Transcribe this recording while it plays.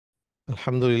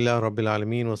Alhamdulillah Rabbil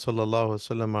Alameen wa sallallahu wa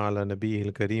sallam ala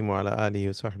nabiyyil kareem wa ala alihi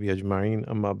wa sahbihi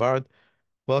ajma'in amma ba'd.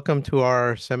 Welcome to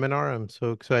our seminar. I'm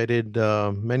so excited.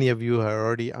 Many of you are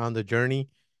already on the journey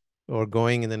or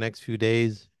going in the next few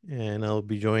days, and I'll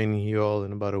be joining you all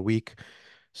in about a week.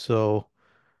 So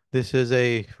this is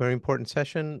a very important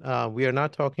session. We are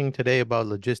not talking today about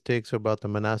logistics or about the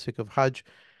manasik of Hajj.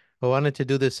 I wanted to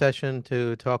do this session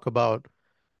to talk about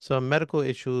some medical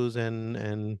issues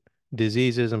and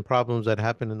diseases and problems that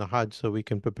happen in the Hajj so we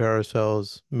can prepare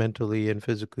ourselves mentally and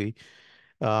physically.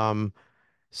 Um,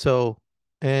 so,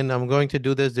 and I'm going to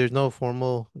do this, there's no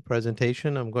formal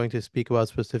presentation. I'm going to speak about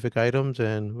specific items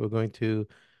and we're going to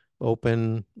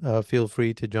feel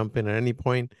free to jump in at any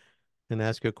point and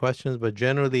ask your questions. But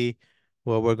generally,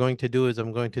 what we're going to do is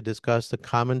I'm going to discuss the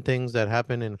common things that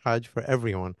happen in Hajj for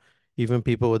everyone, even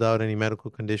people without any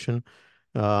medical condition.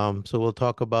 So we'll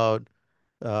talk about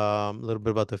a little bit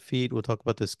about the feet. We'll talk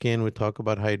about the skin. We'll talk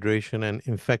about hydration and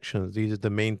infections. These are the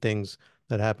main things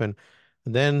that happen.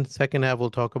 And then second half,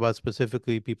 we'll talk about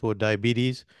specifically people with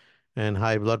diabetes and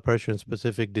high blood pressure and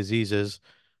specific diseases,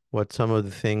 what some of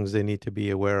the things they need to be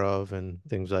aware of and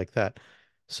things like that.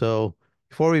 So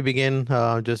before we begin,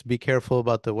 just be careful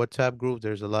about the WhatsApp group.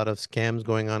 There's a lot of scams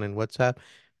going on in WhatsApp.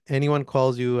 Anyone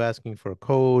calls you asking for a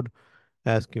code,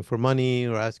 asking for money,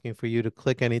 or asking for you to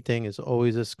click anything is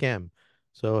always a scam.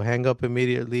 So hang up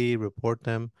immediately, report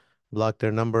them, block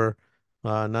their number.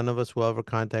 None of us will ever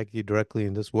contact you directly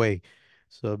in this way.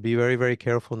 So be very, very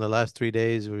careful. In the last 3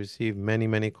 days, we received many,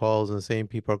 many calls, and the same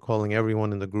people are calling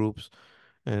everyone in the groups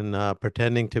and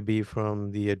pretending to be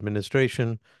from the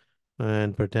administration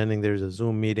and pretending there's a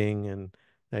Zoom meeting and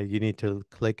that you need to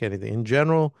click anything. In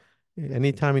general,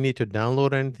 anytime you need to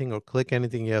download anything or click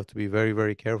anything, you have to be very,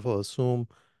 very careful. Assume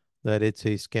that it's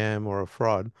a scam or a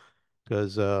fraud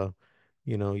because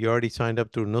you already signed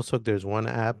up through Nusuk. There's one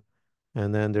app,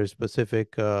 and then there's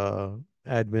specific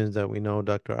admins that we know,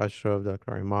 Dr. Ashraf,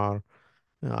 Dr. Imar,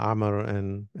 Amr,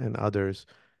 and others.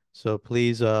 So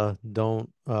please don't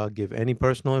give any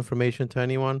personal information to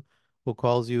anyone who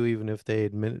calls you, even if they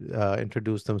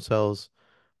introduce themselves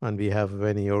on behalf of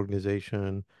any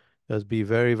organization. Just be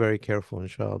very, very careful,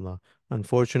 inshallah.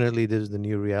 Unfortunately, this is the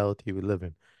new reality we live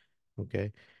in.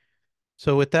 Okay.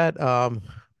 So with that,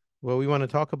 what we want to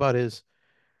talk about is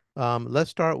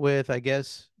let's start with, I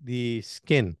guess, the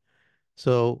skin.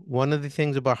 So one of the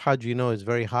things about Hajj, is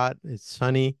very hot. It's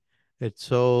sunny. It's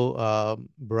so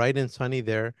bright and sunny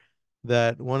there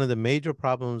that one of the major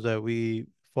problems that we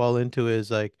fall into is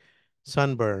like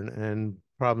sunburn and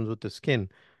problems with the skin.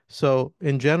 So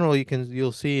in general,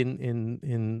 you'll see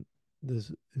in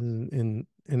this in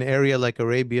an area like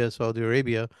Arabia, Saudi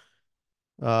Arabia,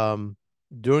 um,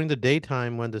 during the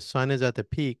daytime when the sun is at the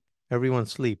peak, everyone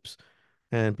sleeps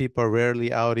and people are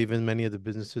rarely out. Even many of the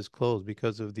businesses close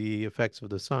because of the effects of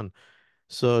the sun.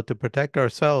 So to protect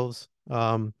ourselves,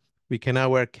 we cannot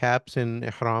wear caps in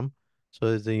ihram. So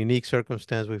it's a unique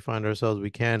circumstance we find ourselves. We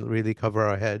can't really cover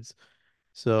our heads.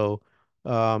 So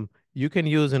you can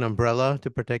use an umbrella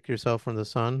to protect yourself from the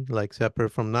sun, like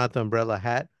separate from not the umbrella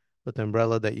hat, but the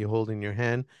umbrella that you hold in your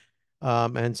hand.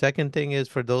 And second thing is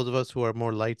for those of us who are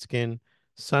more light skinned,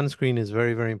 sunscreen is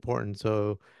very, very important.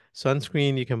 So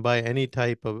sunscreen, you can buy any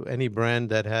type of any brand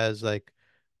that has like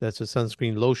that's a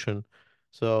sunscreen lotion.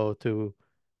 So to,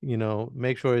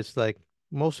 make sure it's like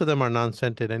most of them are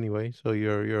non-scented anyway, so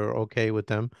you're okay with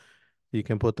them. You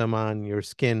can put them on your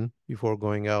skin before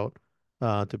going out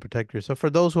to protect yourself. For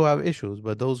those who have issues,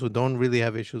 but those who don't really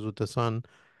have issues with the sun,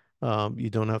 you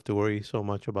don't have to worry so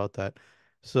much about that.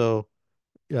 So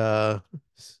uh,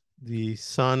 the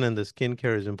sun and the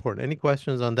skincare is important. Any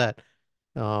questions on that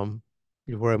um,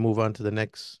 before I move on to the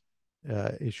next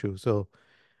issue? So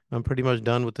I'm pretty much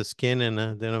done with the skin,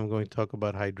 and then I'm going to talk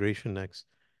about hydration next.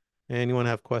 Anyone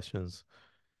have questions?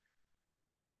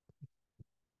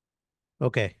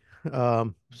 Okay.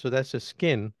 So that's the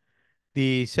skin.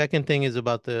 The second thing is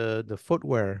about the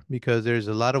footwear because there's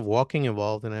a lot of walking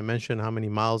involved, and I mentioned how many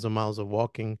miles and miles of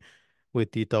walking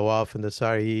with the tawaf and the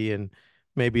sa'i, and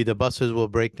maybe the buses will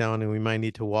break down and we might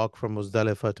need to walk from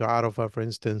Muzdalifah to Arafah, for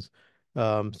instance.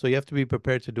 So you have to be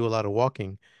prepared to do a lot of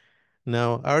walking.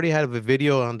 Now, I already have a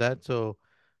video on that, so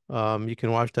you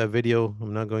can watch that video.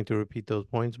 I'm not going to repeat those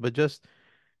points, but just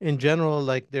in general,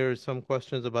 like there's some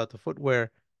questions about the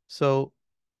footwear. So,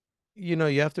 you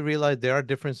have to realize there are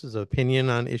differences of opinion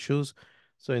on issues.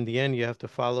 So in the end, you have to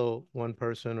follow one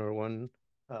person or one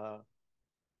uh,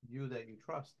 you that you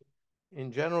trust.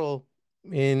 In general,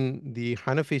 in the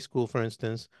Hanafi school, for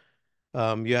instance,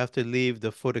 you have to leave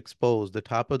the foot exposed, the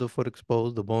top of the foot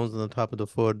exposed, the bones on the top of the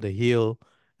foot, the heel,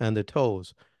 and the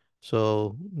toes.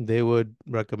 So they would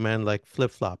recommend like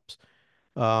flip-flops.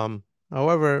 Um,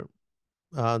 However,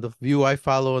 the view I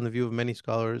follow and the view of many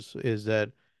scholars is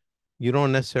that you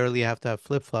don't necessarily have to have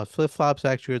flip-flops. Flip-flops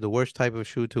actually are the worst type of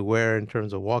shoe to wear in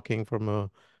terms of walking from a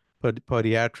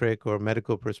podiatric or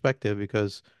medical perspective,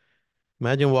 because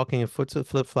imagine walking in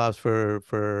flip-flops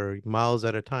for miles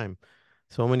at a time.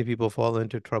 So many people fall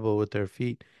into trouble with their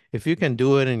feet. If you can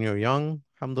do it and you're young,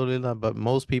 alhamdulillah, but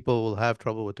most people will have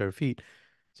trouble with their feet.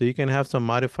 So you can have some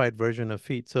modified version of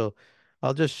feet. So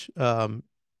I'll just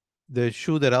the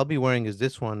shoe that I'll be wearing is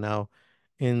this one now.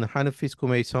 In Hanafi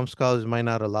Kume, some scholars might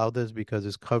not allow this because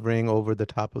it's covering over the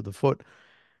top of the foot.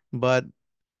 But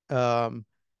um,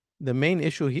 the main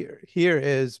issue here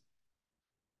is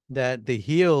that the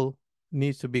heel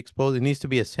needs to be exposed. It needs to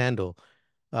be a sandal.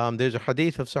 There's a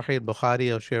hadith of Sahih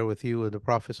al-Bukhari I'll share with you where the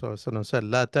Prophet ﷺ said,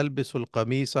 لا تلبسوا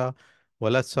القميص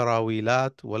ولا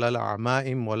السراويلات ولا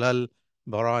العمائم ولا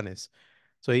البرانس.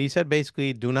 So he said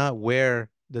basically, do not wear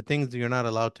the things that you're not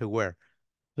allowed to wear.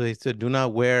 So he said, do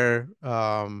not wear,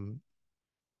 the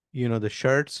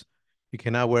shirts. You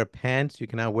cannot wear pants. You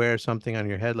cannot wear something on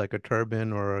your head like a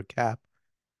turban or a cap.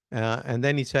 And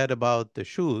then he said about the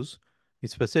shoes. He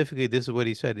specifically, this is what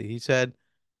he said. He said,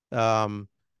 um,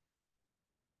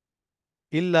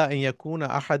 إلا أن يكون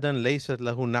أحدا ليست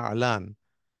له نعلان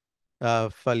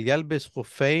فليلبس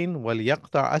خفين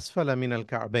وليقطع أسفل من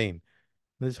الكعبين.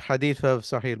 This hadith of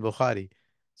Sahih al-Bukhari.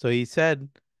 So he said,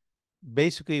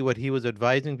 basically what he was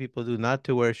advising people to do not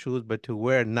to wear shoes, but to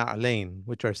wear na'lain,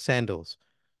 which are sandals.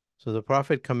 So the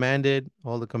Prophet commanded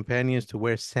all the companions to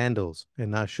wear sandals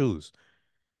and not shoes.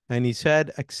 And he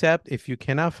said, except if you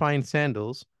cannot find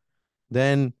sandals,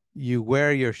 then you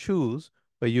wear your shoes,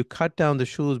 but you cut down the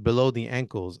shoes below the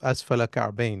ankles, asfala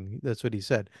ka'bayn. That's what he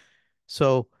said.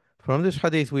 So from this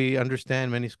hadith, we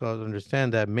understand, many scholars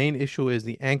understand that main issue is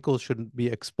the ankles shouldn't be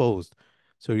exposed.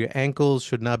 So your ankles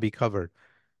should not be covered.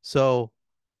 So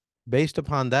based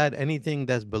upon that, anything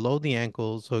that's below the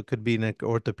ankle, so it could be an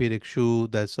orthopedic shoe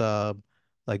that's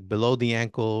like below the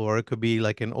ankle, or it could be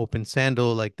like an open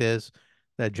sandal like this,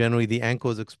 that generally the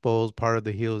ankle is exposed, part of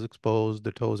the heel is exposed,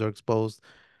 the toes are exposed,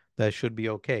 that should be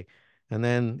okay. And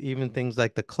then even things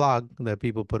like the clog that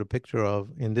people put a picture of,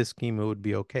 in this scheme, it would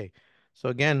be okay. So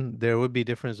again, there would be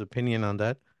different opinion on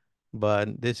that,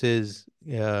 but this is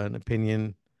an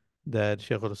opinion that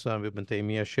Shaykh al-Islam Ibn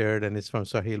Taymiyyah shared, and it's from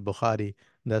Sahih al-Bukhari.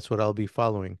 That's what I'll be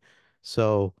following.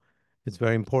 So it's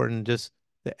very important. Just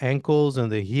the ankles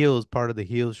and the heels, part of the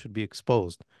heels should be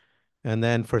exposed. And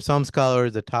then for some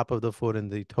scholars, the top of the foot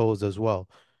and the toes as well.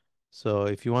 So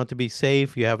if you want to be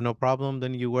safe, you have no problem,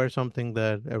 then you wear something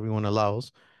that everyone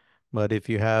allows. But if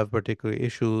you have particular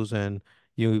issues and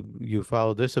you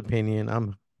follow this opinion,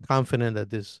 I'm confident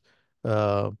that this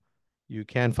uh, you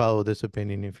can follow this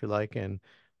opinion if you like, and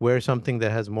wear something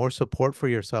that has more support for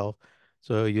yourself,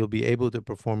 so you'll be able to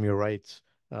perform your rights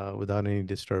without any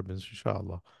disturbance,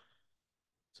 inshallah.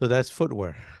 So that's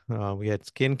footwear. We had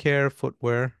skincare,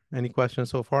 footwear. Any questions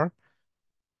so far?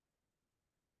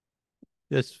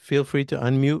 Just feel free to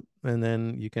unmute and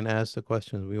then you can ask the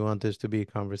questions. We want this to be a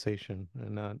conversation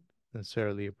and not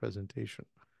necessarily a presentation.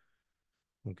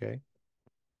 Okay.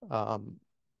 Um,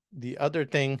 the other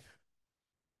thing,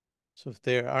 so if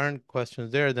there aren't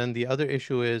questions there, then the other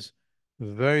issue is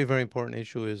very, very important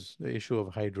issue is the issue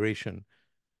of hydration,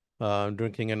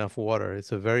 drinking enough water.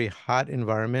 It's a very hot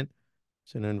environment.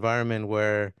 It's an environment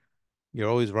where you're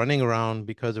always running around.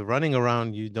 Because of running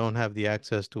around, you don't have the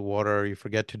access to water. You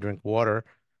forget to drink water.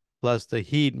 Plus, the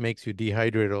heat makes you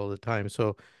dehydrated all the time.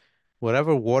 So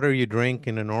whatever water you drink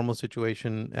in a normal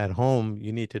situation at home,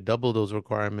 you need to double those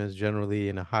requirements generally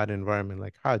in a hot environment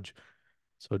like Hajj.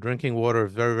 So drinking water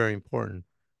is very, very important.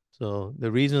 So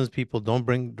the reasons people don't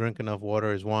drink enough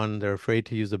water is one, they're afraid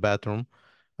to use the bathroom,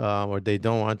 or they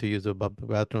don't want to use the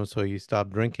bathroom, so you stop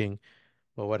drinking.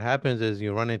 But what happens is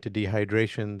you run into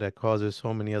dehydration that causes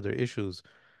so many other issues.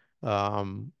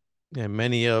 Um, and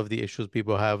many of the issues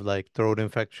people have, like throat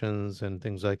infections and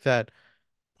things like that,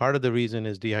 part of the reason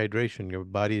is dehydration. Your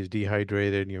body is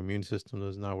dehydrated, your immune system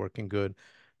is not working good.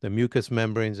 The mucous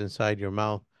membranes inside your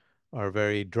mouth are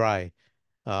very dry,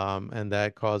 and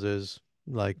that causes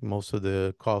like most of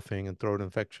the coughing and throat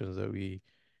infections that we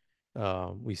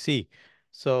see.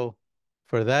 So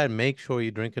for that, make sure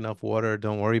you drink enough water.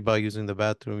 Don't worry about using the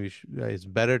bathroom. It's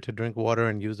better to drink water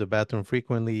and use the bathroom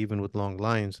frequently, even with long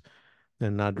lines,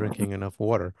 than not drinking enough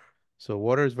water. So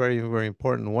water is very, very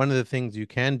important. One of the things you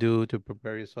can do to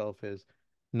prepare yourself is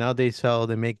now they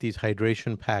make these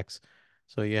hydration packs.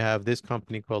 So you have this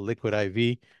company called Liquid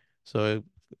IV. So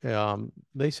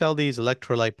they sell these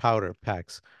electrolyte powder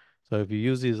packs. So if you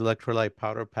use these electrolyte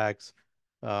powder packs,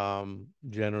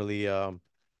 Generally,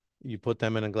 you put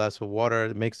them in a glass of water.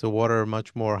 It makes the water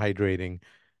much more hydrating.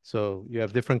 So you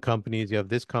have different companies. You have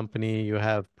this company. You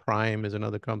have Prime is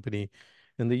another company.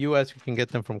 In the U.S., you can get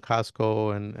them from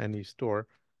Costco and any store.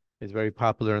 It's very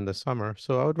popular in the summer.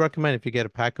 So I would recommend if you get a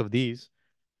pack of these,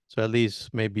 so at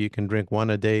least maybe you can drink one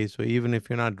a day. So even if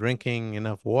you're not drinking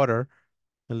enough water,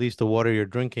 at least the water you're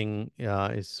drinking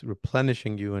is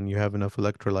replenishing you and you have enough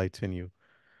electrolytes in you.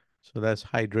 So that's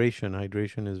hydration.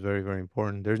 Hydration is very, very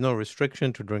important. There's no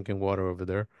restriction to drinking water over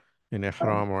there in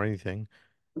Ihram or anything.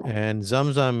 And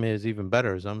Zamzam is even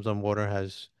better. Zamzam water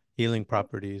has healing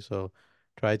properties. So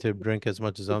try to drink as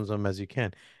much Zamzam as you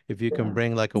can. If you can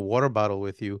bring like a water bottle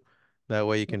with you, that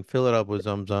way you can fill it up with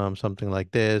Zamzam, something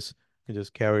like this, and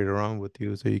just carry it around with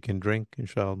you so you can drink,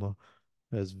 inshallah.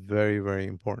 That's very, very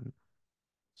important.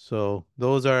 So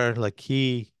those are like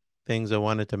key things I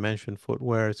wanted to mention: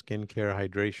 footwear, skincare,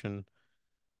 hydration.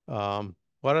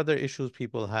 What other issues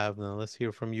people have? Now, let's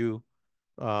hear from you.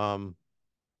 Um,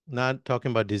 Not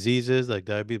talking about diseases like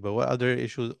diabetes, but what other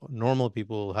issues normal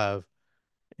people have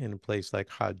in a place like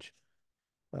Hajj?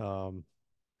 Um,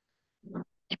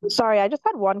 Sorry, I just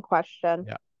had one question.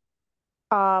 yeah.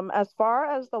 As far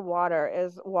as the water,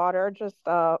 is water just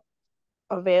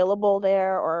available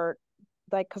there or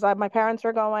like because my parents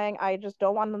are going, I just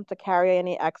don't want them to carry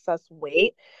any excess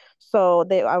weight. So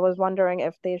I was wondering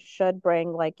if they should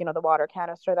bring like, the water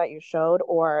canister that you showed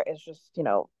or is just,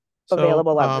 So,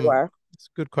 available everywhere. it's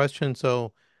a good question.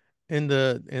 So, in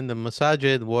the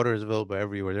masajid, water is available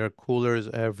everywhere. There are coolers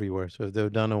everywhere. So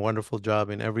they've done a wonderful job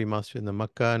in every masjid in the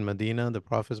Mecca and Medina, the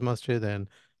Prophet's Masjid and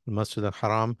the Masjid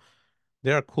al-Haram.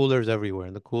 There are coolers everywhere.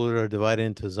 And the coolers are divided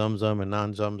into Zamzam and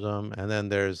non-Zamzam. And then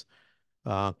there's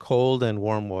cold and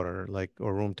warm water, like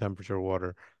or room temperature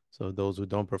water. So those who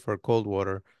don't prefer cold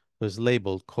water, there's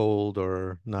labeled cold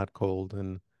or not cold,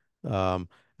 um,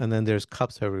 and then there's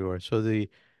cups everywhere. So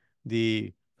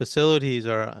the facilities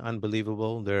are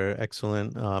unbelievable. They're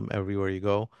excellent everywhere you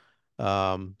go.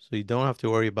 So you don't have to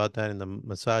worry about that in the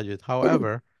masajid.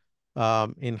 However,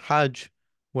 in Hajj,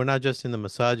 we're not just in the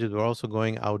masajid, we're also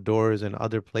going outdoors and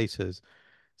other places.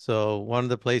 So one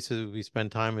of the places we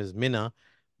spend time is Mina.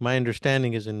 My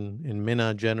understanding is in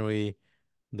Mina, generally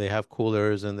they have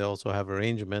coolers and they also have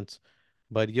arrangements,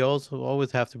 but you also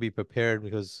always have to be prepared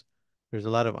because there's a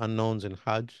lot of unknowns in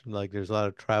Hajj. Like there's a lot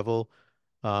of travel.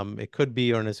 It could be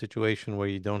you're in a situation where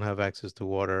you don't have access to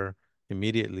water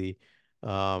immediately.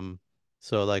 Um,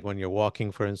 so like when you're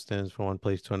walking, for instance, from one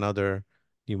place to another,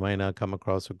 you might not come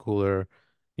across a cooler.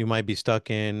 You might be stuck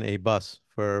in a bus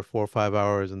for 4 or 5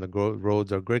 hours and the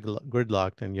roads are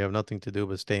gridlocked and you have nothing to do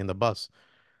but stay in the bus.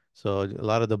 So a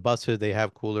lot of the buses, they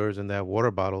have coolers and they have water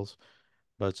bottles,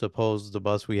 but suppose the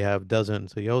bus we have doesn't.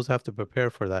 So you always have to prepare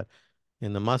for that.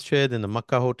 In the masjid, in the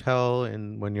Makkah hotel,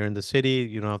 and when you're in the city,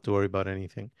 you don't have to worry about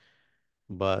anything.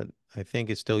 But I think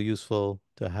it's still useful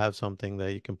to have something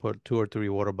that you can put two or three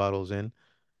water bottles in,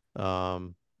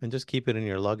 and just keep it in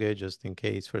your luggage just in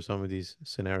case for some of these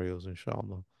scenarios,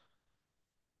 inshallah.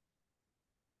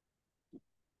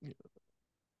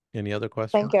 Any other Thank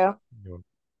questions? you. Sure.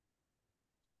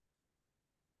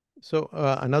 So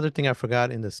another thing I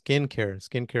forgot in the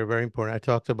skincare very important. I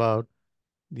talked about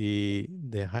the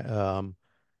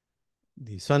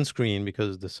sunscreen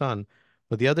because of the sun,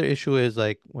 but the other issue is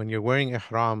like when you're wearing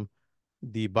ihram,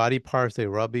 the body parts they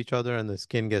rub each other and the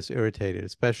skin gets irritated,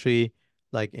 especially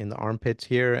like in the armpits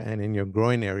here and in your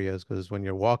groin areas, because when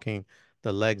you're walking,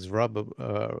 the legs rub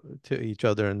to each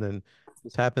other, and then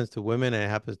this happens to women and it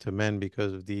happens to men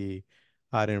because of the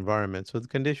hot environment. So the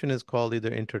condition is called either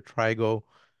intertrigo.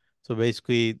 So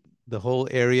basically, the whole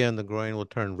area in the groin will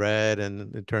turn red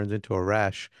and it turns into a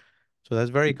rash. So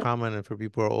that's very common. And for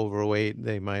people who are overweight,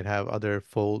 they might have other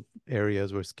full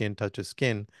areas where skin touches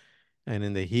skin. And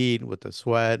in the heat with the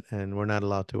sweat, and we're not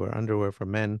allowed to wear underwear for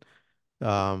men.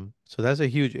 So that's a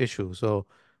huge issue. So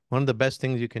one of the best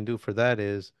things you can do for that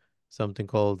is something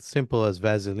called simple as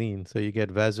Vaseline. So you get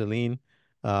Vaseline,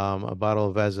 a bottle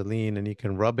of Vaseline, and you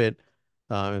can rub it.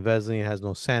 And Vaseline has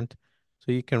no scent,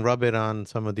 so you can rub it on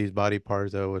some of these body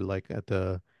parts that would like at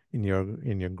the in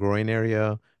your groin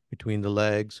area, between the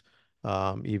legs,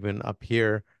 even up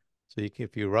here. So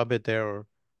if you rub it there,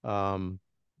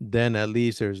 then at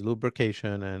least there's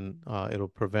lubrication and it'll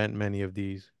prevent many of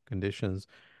these conditions.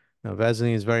 Now,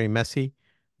 Vaseline is very messy.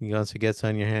 Once it gets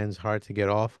on your hands, hard to get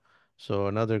off. So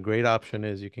another great option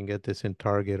is you can get this in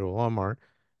Target or Walmart.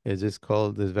 Is It's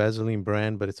called the Vaseline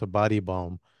brand, but it's a body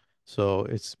balm. So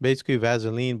it's basically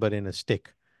Vaseline, but in a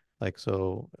stick.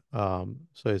 So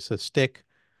it's a stick,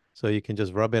 so you can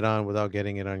just rub it on without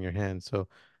getting it on your hands. So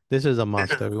this is a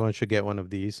must. Everyone should get one of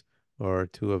these or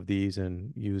two of these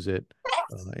and use it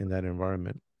in that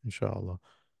environment, inshallah.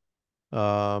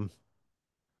 Um,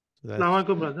 so that's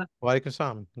Assalamualaikum, brother. Walaikum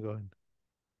salam. Go ahead.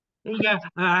 Yeah,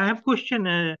 I have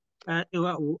question.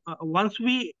 Once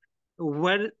we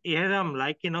wear ihram,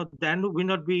 like then we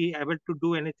not be able to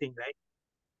do anything, right?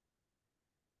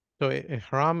 So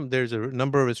ihram, there's a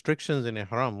number of restrictions in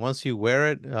ihram. Once you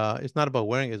wear it, it's not about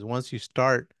wearing it. It's once you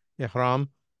start ihram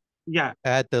Yeah,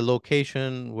 at the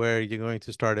location where you're going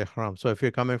to start ihram. So if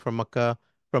you're coming from Makkah,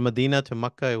 from Medina to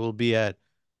Makkah, it will be at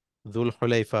Dhul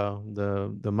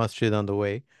Hulayfa, the masjid on the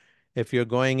way. If you're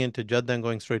going into Jeddah and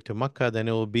going straight to Makkah, then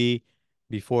it will be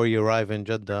before you arrive in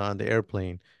Jeddah on the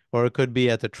airplane. Or it could be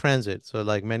at the transit. So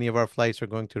like many of our flights are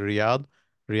going to Riyadh,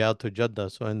 Riyadh to Jeddah.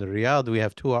 So in the Riyadh, we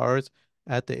have 2 hours.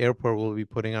 At the airport, we'll be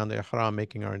putting on the ihram,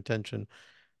 making our intention.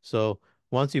 So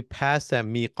once you pass that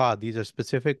miqat, these are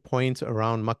specific points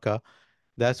around Makkah.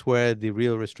 That's where the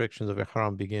real restrictions of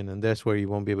ihram begin, and that's where you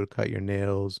won't be able to cut your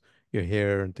nails, your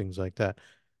hair, and things like that.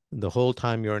 The whole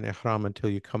time you're in ihram until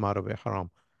you come out of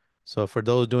ihram. So for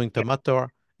those doing yeah, tamattu,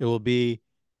 it will be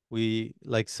we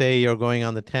like say you're going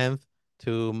on the 10th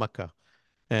to Makkah.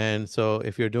 And so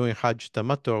if you're doing Hajj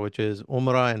tamattu, which is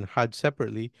Umrah and Hajj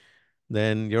separately,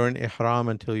 then you're in ihram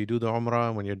until you do the Umrah.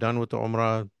 And when you're done with the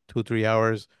Umrah, 2, 3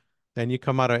 hours, then you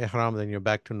come out of ihram, then you're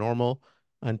back to normal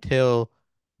until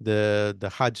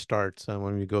the Hajj starts. And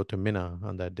when we go to Mina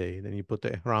on that day, then you put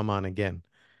the ihram on again.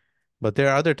 But there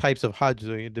are other types of Hajj.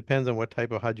 So it depends on what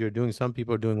type of Hajj you're doing. Some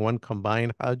people are doing one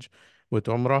combined Hajj with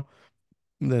Umrah.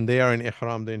 Then they are in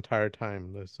ihram the entire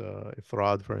time. There's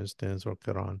ifrad, for instance, or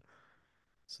Quran.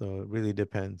 So it really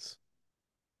depends.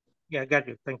 yeah. Got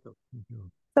you. Thank you. Mhm.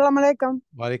 Assalamu alaikum.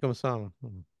 Walaikum salam. I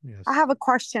Yes. have a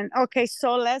question. Okay,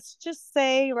 so let's just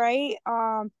say, right,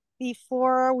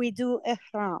 before we do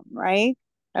ihram, right?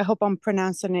 I hope I'm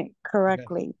pronouncing it Yes.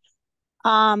 correctly.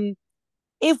 Um,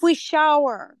 if we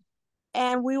shower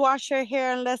and we wash our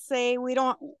hair, and let's say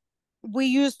we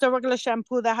use the regular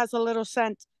shampoo that has a little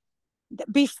scent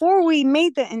before we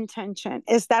made the intention,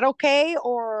 is that okay?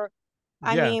 Or,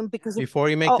 I Yeah. mean, because if, Before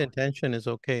you make the oh, intention, it's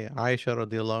okay. Aisha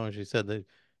radiallahu anha, she said that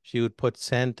she would put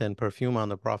scent and perfume on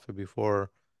the Prophet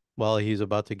before, while he's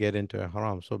about to get into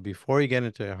ihram. So before you get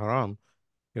into ihram,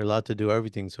 you're allowed to do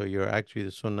everything. So you're actually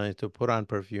the sunnah is to put on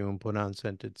perfume, put on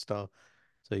scented stuff.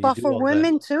 So you but do for all that.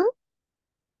 women too?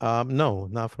 No,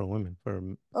 not for women. For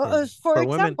For women,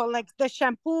 example, like the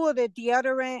shampoo or the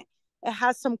deodorant, it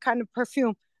has some kind of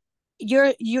perfume.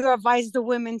 You advise the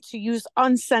women to use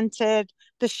unscented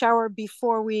the shower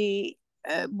before we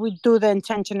do the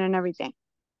intention and everything.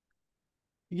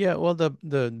 yeah. Well, the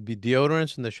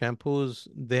deodorants and the shampoos,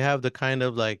 they have the kind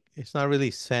of like it's not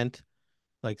really scent.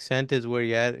 Like scent is where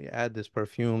you add this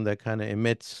perfume that kind of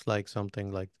emits like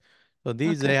something like. So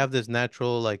these they Okay. have this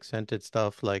natural like scented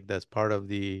stuff like that's part of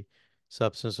the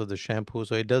substance of the shampoo.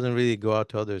 So it doesn't really go out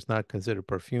to others. It's not considered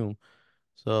perfume.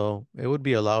 So it would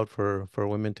be allowed for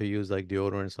women to use like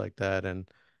deodorants like that, and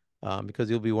because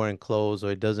you'll be wearing clothes, so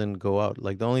it doesn't go out.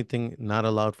 Like the only thing not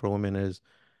allowed for women is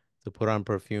to put on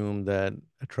perfume that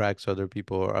attracts other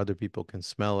people or other people can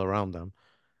smell around them.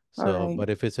 All So, right. but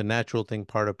if it's a natural thing,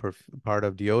 part of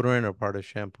deodorant or part of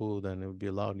shampoo, then it would be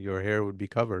allowed. Your hair would be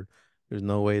covered. There's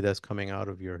no way that's coming out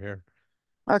of your hair.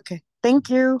 Okay. Thank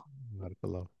you.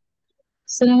 Barakallah.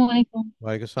 Assalamu alaikum.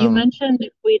 Walaikum You salam. mentioned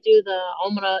if we do the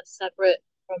Umrah separate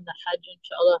from the Hajj,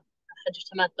 inshallah, Hajj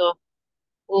Tamattu.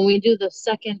 When we do the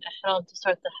second Ihram to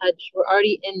start the Hajj, we're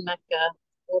already in Mecca.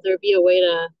 Will there be a way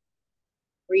to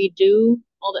redo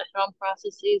all the Ihram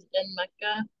processes in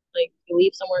Mecca? Like you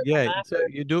leave somewhere and come Yeah, back, so or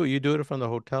you do it from the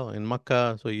hotel in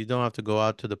Makkah, so you don't have to go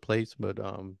out to the place. But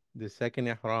the second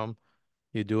ihram,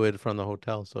 you do it from the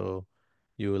hotel. So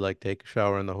you would like take a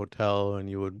shower in the hotel, and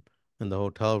you would in the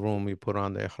hotel room you put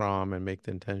on the ihram and make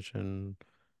the intention,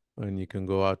 and you can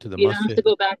go out to the you don't have to masjid.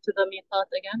 go back to the miqat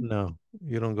again? No,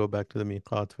 you don't go back to the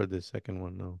miqat for the second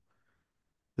one. No,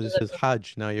 this is Jazakallah.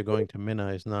 Hajj. Now you're going to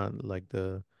Mina. It's not like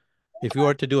the if you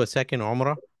were to do a second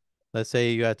Umrah. Let's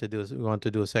say you want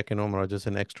to do a second Umrah, just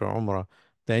an extra Umrah,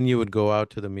 then you would go out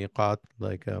to the miqat,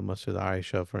 like Masjid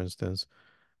Aisha, for instance,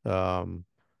 um,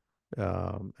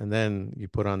 and then you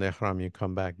put on the ihram, you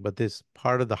come back. But this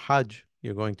part of the Hajj,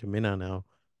 you're going to Mina now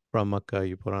from Makkah,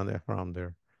 you put on the ihram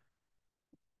there.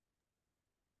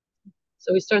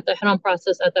 So we start the Ihram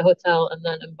process at the hotel and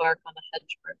then embark on the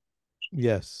Hajj part.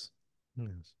 Yes.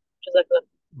 Yes. Jazakallah.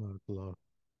 Barakallah.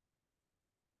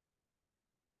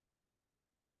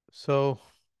 So,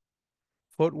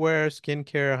 footwear,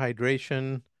 skincare,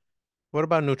 hydration. What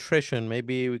about nutrition?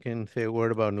 Maybe we can say a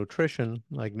word about nutrition.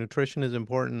 Like nutrition is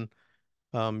important.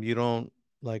 You don't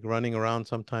like running around.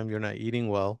 Sometimes you're not eating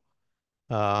well.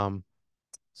 Um,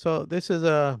 So this is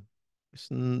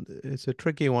it's a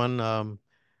tricky one.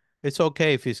 It's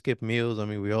okay if you skip meals. I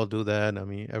mean, we all do that. I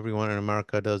mean, everyone in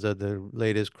America does that. The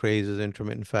latest craze is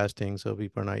intermittent fasting, so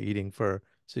people are not eating for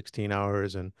 16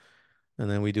 hours, and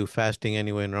then we do fasting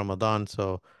anyway in Ramadan.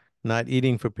 So not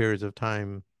eating for periods of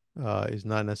time is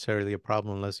not necessarily a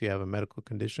problem unless you have a medical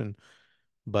condition.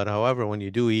 But however, when you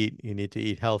do eat, you need to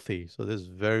eat healthy. So this is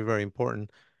very, very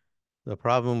important. The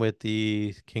problem with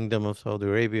the Kingdom of Saudi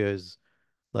Arabia is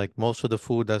like most of the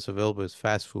food that's available is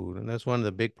fast food, and that's one of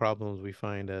the big problems we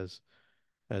find as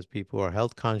people are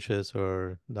health conscious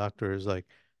or doctors. Like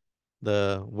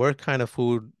the what kind of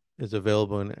food is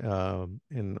available in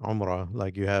Umrah?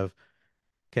 Like you have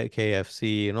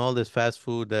KFC and all this fast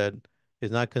food that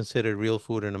is not considered real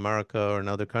food in America or in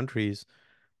other countries,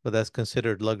 but that's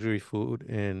considered luxury food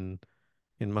in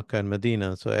Mecca and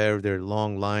Medina. So there are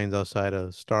long lines outside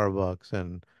of Starbucks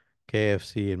and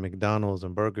KFC and McDonald's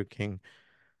and Burger King.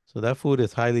 So that food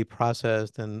is highly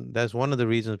processed, and that's one of the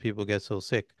reasons people get so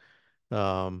sick.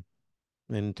 Um,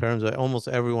 in terms of almost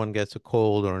everyone gets a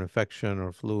cold or an infection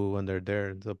or flu when they're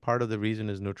there. So part of the reason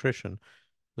is nutrition.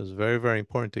 So it's very, very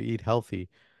important to eat healthy.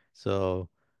 So,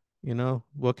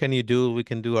 what can you do? We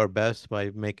can do our best by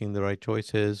making the right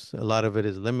choices. A lot of it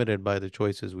is limited by the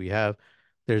choices we have.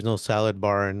 There's no salad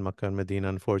bar in Makkah and Medina,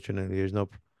 unfortunately.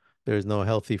 There's no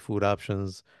healthy food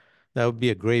options. That would be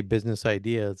a great business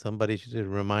idea. Somebody should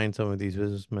remind some of these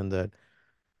businessmen that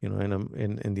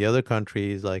in the other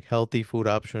countries, like healthy food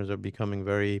options are becoming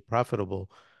very profitable.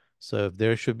 So if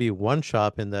there should be one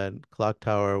shop in that clock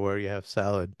tower where you have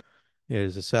salad,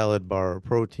 there's a salad bar or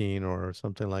protein or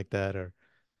something like that, or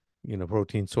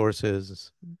protein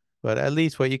sources. But at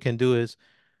least what you can do is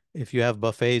if you have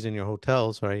buffets in your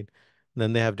hotels, right,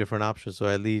 then they have different options. So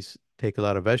at least take a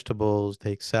lot of vegetables,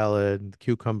 take salad,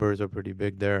 cucumbers are pretty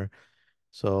big there.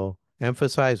 So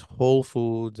emphasize whole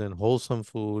foods and wholesome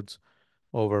foods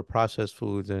over processed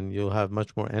foods, and you'll have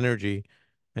much more energy,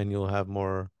 and you'll have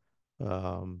more,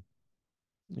 um,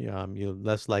 yeah, you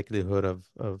less likelihood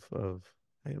of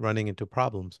running into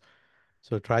problems.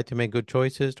 So try to make good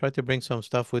choices. Try to bring some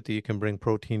stuff with you. You can bring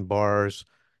protein bars.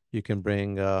 You can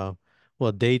bring,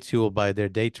 well, dates you will buy there.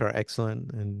 Dates are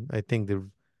excellent, and I think the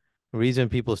reason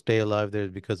people stay alive there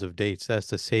is because of dates. That's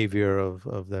the savior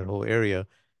of that whole area,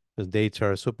 because dates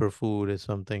are a superfood. Is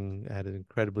something that is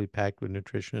incredibly packed with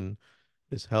nutrition,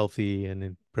 is healthy, and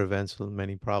it prevents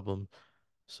many problems.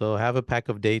 So have a pack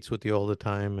of dates with you all the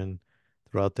time, and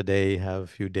throughout the day have a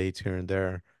few dates here and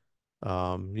there.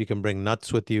 You can bring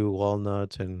nuts with you,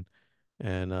 walnuts and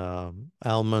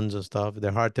almonds and stuff.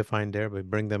 They're hard to find there, but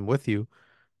bring them with you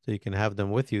so you can have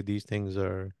them with you. These things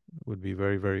are would be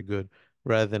very, very good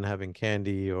rather than having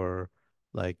candy or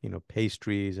like,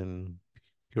 pastries and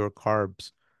pure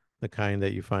carbs, the kind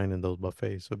that you find in those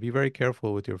buffets. So be very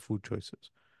careful with your food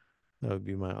choices. That would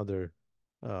be my other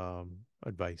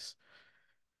advice.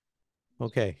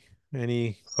 Okay.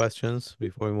 Any questions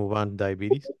before we move on to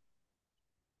diabetes?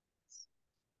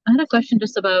 I had a question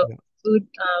just about Yeah. food.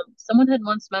 Someone had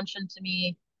once mentioned to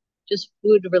me just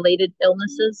food-related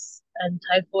illnesses and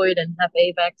typhoid and Hep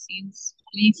A vaccines.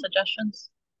 Any suggestions?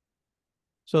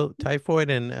 So typhoid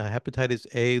and hepatitis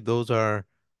A,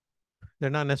 they're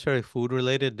not necessarily food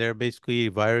related. They're basically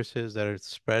viruses that are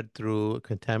spread through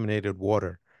contaminated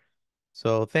water.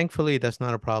 So thankfully, that's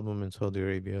not a problem in Saudi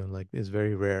Arabia. Like it's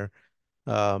very rare.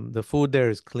 The food there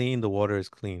is clean. The water is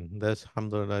clean. That's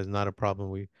alhamdulillah is not a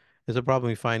problem. It's a problem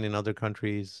we find in other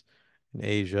countries, in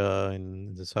Asia,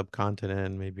 in the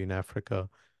subcontinent, maybe in Africa.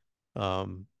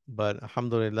 But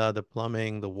alhamdulillah, the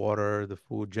plumbing, the water, the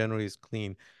food generally is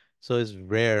clean. So it's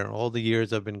rare. All the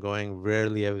years I've been going,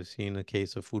 rarely have I seen a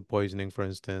case of food poisoning, for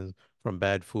instance, from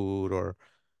bad food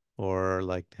or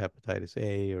like hepatitis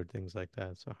A or things like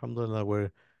that. So alhamdulillah,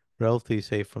 we're relatively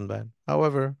safe from that.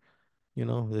 However,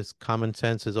 this common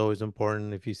sense is always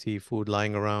important. If you see food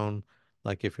lying around,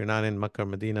 like if you're not in Makkah or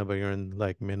Medina, but you're in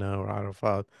like Mina or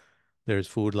Arafat, there's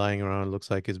food lying around, looks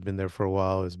like it's been there for a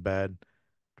while, it's bad.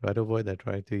 Try to avoid that.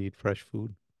 Try to eat fresh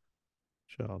food.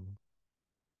 Inshallah.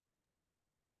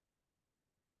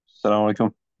 السلام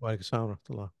عليكم. Wa alaikum salam wa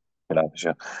rahmatullah.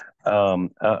 بالعافية.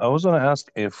 I was going to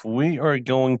ask if we are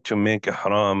going to make a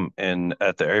haram in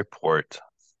at the airport,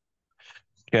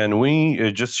 can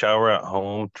we just shower at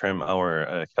home, trim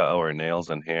cut our nails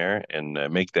and hair, and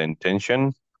make the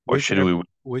intention, or Which should air we?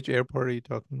 which airport are you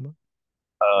talking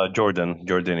about?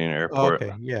 Jordanian Oh, airport.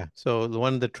 okay, yeah. So the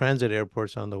one the transit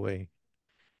airport's on the way.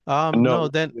 No, No,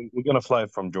 then we're gonna fly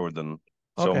from Jordan,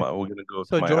 so okay. we're gonna go to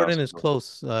So my house. Jordan is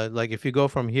close. Like if you go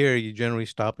from here, you generally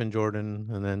stop in Jordan,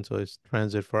 and then so it's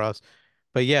transit for us.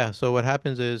 But yeah, so what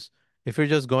happens is If you're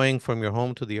just going from your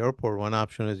home to the airport, one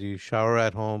option is you shower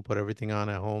at home, put everything on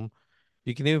at home.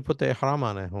 You can even put the ihram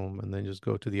on at home and then just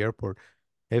go to the airport.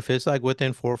 If it's like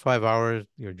within 4 or 5 hours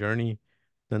your journey,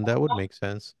 then that would make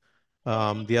sense.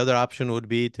 The other option would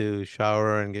be to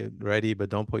shower and get ready, but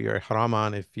don't put your ihram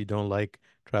on if you don't like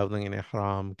traveling in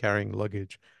ihram, carrying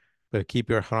luggage. But keep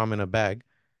your ihram in a bag.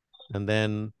 And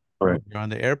then Right. when you're on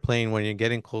the airplane, when you're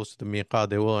getting close to the miqat,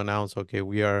 they will announce, okay,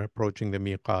 we are approaching the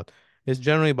miqat. It's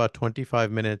generally about 25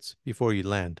 minutes before you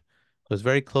land. So it's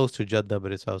very close to Jeddah,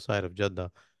 but it's outside of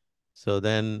Jeddah. So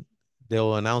then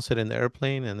they'll announce it in the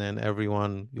airplane, and then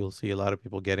everyone, you'll see a lot of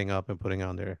people getting up and putting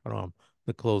on their ihram,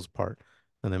 the clothes part,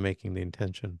 and then making the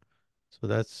intention. So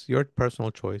that's your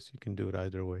personal choice. You can do it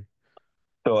either way.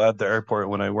 So at the airport,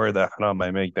 when I wear the ihram,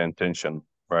 I make the intention,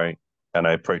 right? And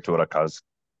I pray to rak'ahs.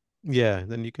 Yeah,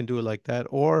 then you can do it like that.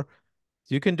 Or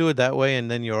you can do it that way,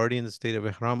 and then you're already in the state of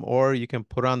ihram, or you can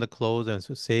put on the clothes and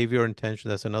save your intention.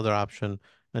 That's another option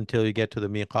until you get to the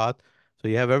miqat. So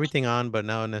you have everything on, but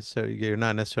now necessarily you're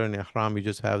not necessarily in ihram. You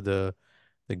just have the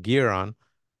gear on.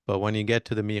 But when you get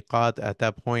to the miqat, at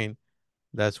that point,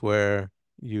 that's where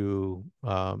you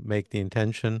make the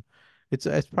intention. It's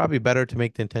probably better to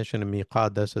make the intention in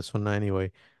miqat. That's a sunnah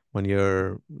anyway. When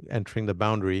you're entering the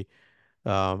boundary,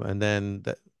 and then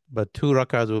but two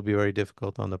rak'ahs will be very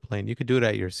difficult on the plane. You could do it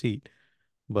at your seat,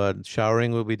 but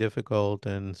showering will be difficult,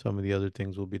 and some of the other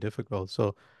things will be difficult.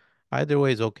 So either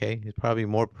way is okay. It's probably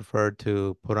more preferred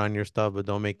to put on your stuff, but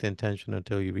don't make the intention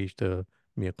until you reach the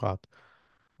miqat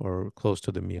or close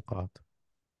to the miqat.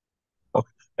 Okay.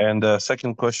 And the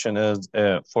second question is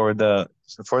for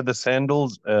the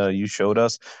sandals you showed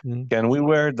us, Mhm. can we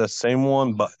wear the same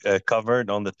one but covered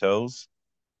on the toes?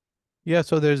 Yeah,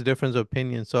 so there's difference of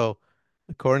opinion. So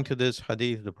according to this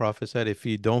hadith, the Prophet said, if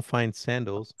you don't find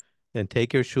sandals, then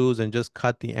take your shoes and just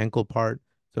cut the ankle part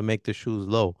to make the shoes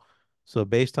low. So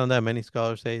based on that, many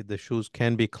scholars say the shoes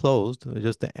can be closed,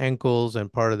 just the ankles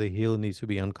and part of the heel needs to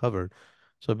be uncovered.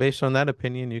 So based on that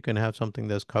opinion, you can have something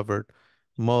that's covered.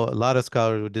 A lot of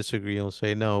scholars would disagree and will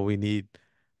say, no, we need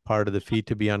part of the feet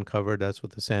to be uncovered. That's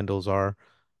what the sandals are.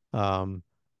 Um,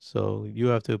 so you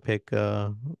have to pick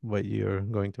what you're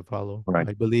going to follow. Right.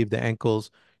 I believe the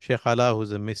ankles, Sheikh Ala,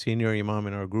 who's a senior imam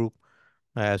in our group,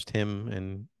 I asked him,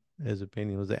 and his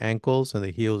opinion was the ankles and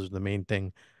the heels are the main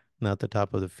thing, not the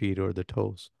top of the feet or the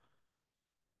toes.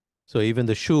 So even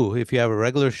the shoe, if you have a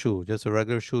regular shoe, just a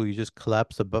regular shoe, you just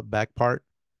collapse the back part.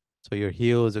 So your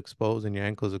heel is exposed and your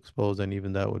ankle is exposed, and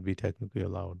even that would be technically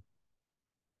allowed.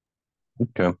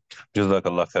 Okay.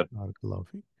 Jazakallah khair. Barakallahu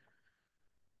fi.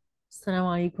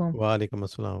 Assalamu alaikum. Wa alaikum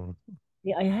assalam.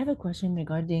 Yeah, I have a question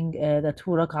regarding the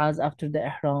two rak'ahs after the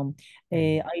ihram.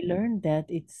 I learned that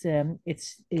it's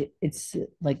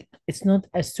like it's not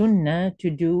a sunnah to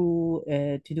do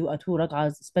a two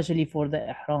rak'ahs, especially for the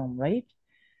ihram, right?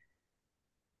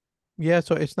 Yeah,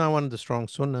 so it's not one of the strong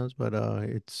sunnahs, but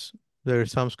there are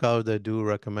some scholars that do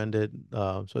recommend it.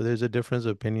 So there's a difference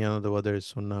of opinion on whether it's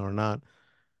sunnah or not.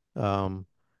 Um,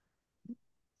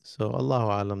 so Allahu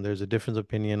alam, there's a difference of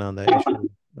opinion on that issue.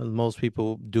 Most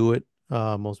people do it.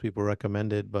 Most people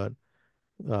recommend it, but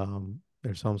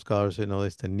there's some scholars that know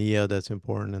it's the niyyah that's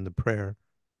important in the prayer.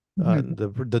 Mhm.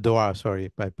 The dua,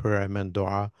 sorry, by prayer I meant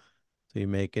dua. So you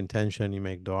make intention, you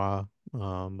make dua,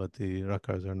 but the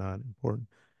rakahs are not important.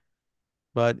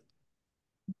 But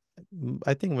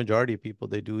I think majority of people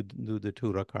they do the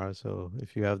two rak'ah. So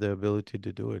if you have the ability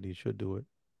to do it, you should do it.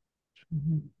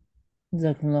 Mhm.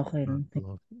 Jazakumullah khairan.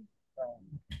 Barakallah.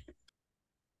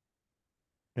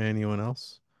 Anyone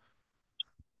else?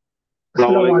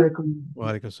 Assalamu alaikum.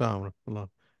 Wa alaikum assalam wa rahmatullah.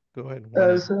 Go ahead.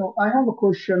 One is So I have a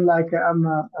question. Like I'm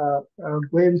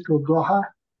going to Doha,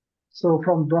 so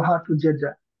from Doha to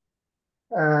Jeddah.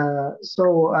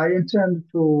 So I intend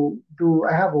to do.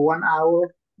 I have a 1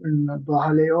 hour in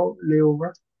Doha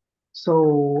layover.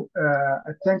 So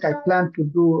I think I plan to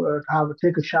do have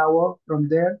take a shower from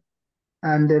there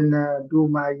and then do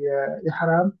my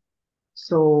ihram.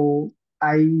 So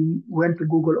I went to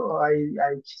Google.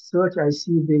 I search. I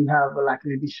see they have like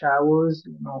maybe showers,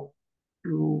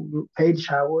 paid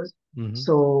showers. mm-hmm.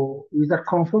 So is that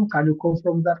confirmed? Can you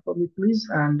confirm that for me, please?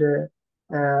 And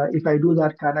if I do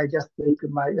that, can I just take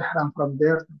my ihram from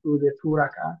there to do the two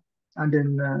rak'ah, and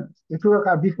then the two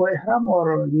rak'ah before ihram,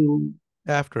 or you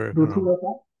After do two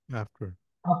haram. rak'ah After.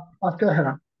 after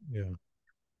ihram? Yeah.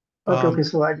 Okay, Um, okay.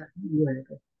 So yeah,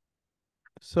 okay.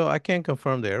 so I can't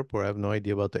confirm the airport. I have no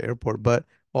idea about the airport, but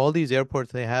all these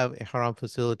airports they have ihram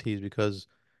facilities because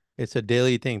it's a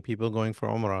daily thing. People going for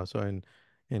Umrah. So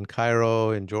in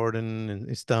Cairo, in Jordan, in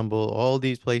Istanbul, all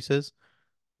these places,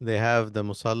 they have the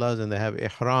musallas and they have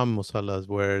ihram musallas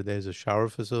where there's a shower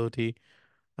facility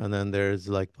and then there's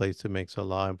like place to make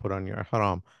salah and put on your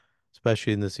ihram.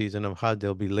 Especially in the season of Hajj,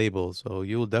 there'll be labels. So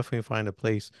you will definitely find a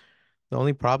place. The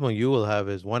only problem you will have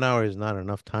is 1 hour is not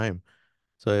enough time.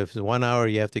 So if it's 1 hour,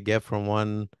 you have to get from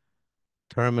one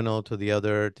terminal to the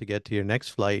other to get to your next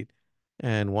flight.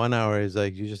 And 1 hour is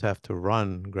like you just have to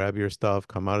run, grab your stuff,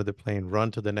 come out of the plane,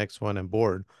 run to the next one and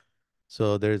board.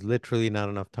 So there's literally not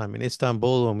enough time. In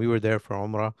Istanbul, when we were there for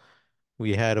Umrah,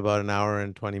 we had about an hour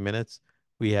and 20 minutes.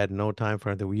 We had no time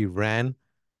for it. We ran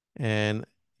and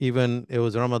even it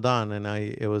was Ramadan and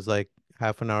it was like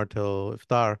half an hour till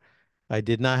iftar. I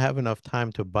did not have enough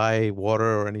time to buy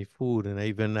water or any food. And I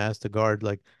even asked the guard,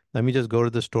 like, let me just go to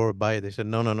the store, buy it. They said,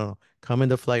 no, no, no, come in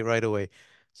the flight right away.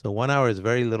 So 1 hour is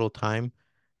very little time.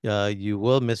 You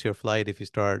will miss your flight if you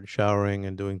start showering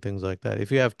and doing things like that.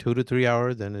 If you have 2 to 3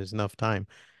 hours, then it's enough time.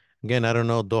 Again, I don't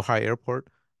know Doha Airport,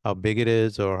 how big it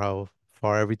is or how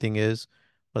far everything is,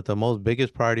 but the most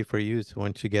biggest priority for you is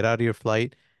once you get out of your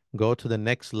flight, go to the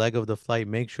next leg of the flight,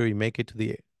 make sure you make it to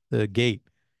the gate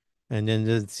and then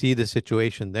just see the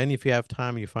situation. Then if you have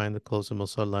time, you find the closest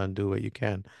musalla and do what you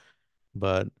can.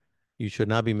 But you should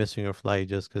not be missing your flight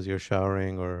just because you're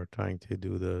showering or trying to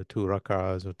do the two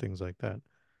rak'ahs or things like that.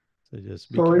 So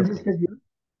just be So in this careful. case,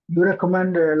 you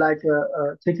recommend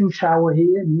taking shower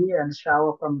here and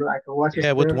shower from like what is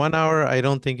Yeah, with there? 1 hour, I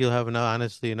don't think you'll have enough,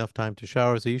 honestly, enough time to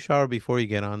shower. So you shower before you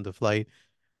get on the flight.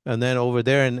 And then over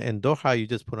there in Doha, you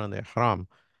just put on the ihram.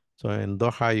 So in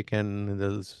Doha, you can, in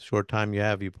the short time you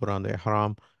have, you put on the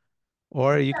ihram.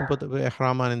 Or you can put the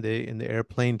ihram on in the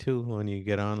airplane too when you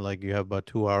get on. Like you have about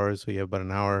 2 hours, so you have about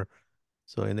an hour.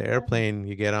 So in the airplane,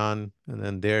 you get on, and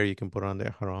then there you can put on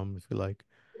the ihram if you like.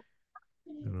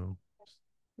 You know,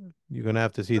 you're gonna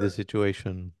have to see the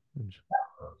situation.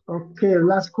 Okay,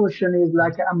 last question is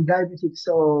like I'm diabetic,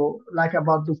 so like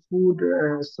about the food.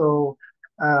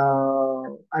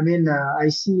 I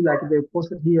see like they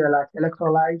posted here like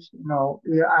electrolytes.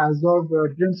 Yeah, are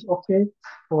those drinks okay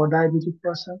for diabetic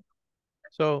person?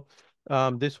 So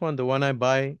this one, the one I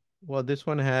buy, well, this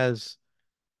one has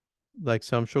like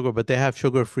some sugar, but they have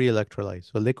sugar-free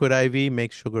electrolytes. So Liquid IV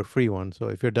makes sugar-free one. So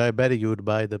if you're diabetic, you would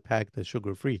buy the pack that's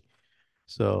sugar-free.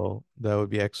 So that would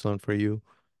be excellent for you.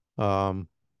 Um,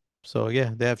 so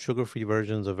yeah, they have sugar-free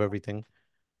versions of everything.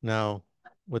 Now,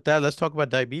 with that, let's talk about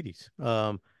diabetes.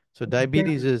 So Okay.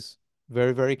 diabetes is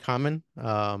very, very common.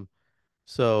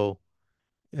 So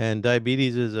and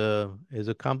diabetes is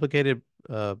a complicated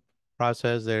uh,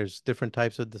 process. There's different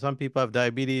types of some people have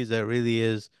diabetes that really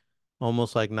is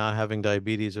almost like not having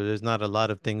diabetes, or there's not a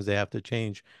lot of things they have to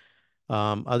change.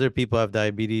 Other people have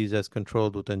diabetes that's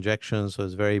controlled with injections, so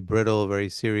it's very brittle, very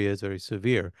serious, very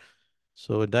severe.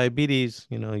 So with diabetes,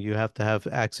 you have to have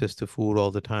access to food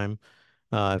all the time.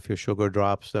 If your sugar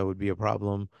drops, that would be a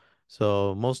problem.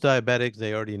 So most diabetics,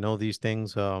 they already know these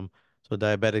things. So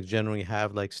diabetics generally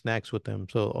have like snacks with them.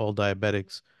 So all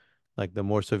diabetics, like the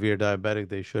more severe diabetic,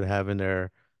 they should have in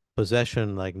their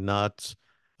possession like nuts,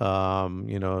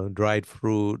 dried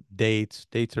fruit, dates.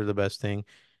 Dates are the best thing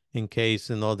in case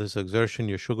in all this exertion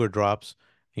your sugar drops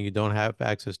and you don't have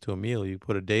access to a meal. You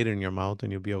put a date in your mouth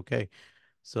and you'll be okay.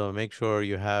 So make sure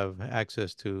you have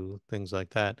access to things like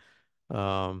that.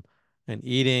 Um, and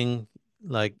eating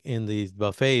like in these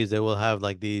buffets, they will have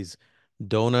like these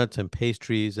donuts and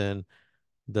pastries, and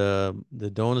the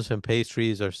donuts and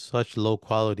pastries are such low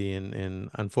quality in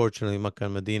unfortunately Makkah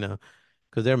and Medina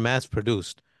because they're mass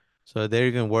produced. So they're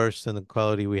even worse than the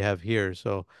quality we have here.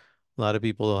 So a lot of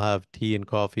people will have tea and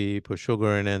coffee, put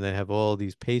sugar in, and they have all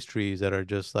these pastries that are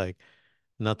just like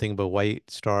nothing but white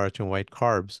starch and white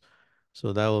carbs.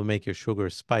 So that will make your sugar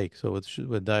spike. So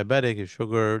with diabetic, your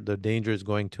sugar, the danger is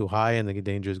going too high and the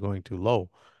danger is going too low.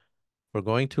 For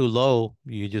going too low,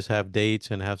 you just have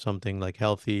dates and have something like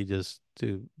healthy just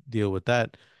to deal with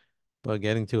that. But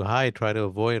getting too high, try to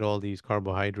avoid all these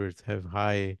carbohydrates, have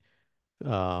high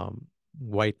um,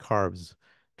 white carbs.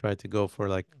 Try to go for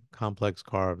like complex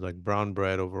carbs, like brown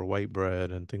bread over white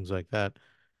bread and things like that.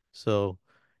 So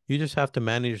you just have to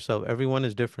manage yourself. Everyone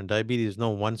is different. Diabetes is no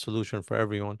one solution for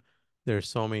everyone. There's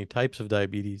so many types of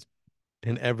diabetes,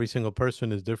 and every single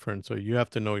person is different. So you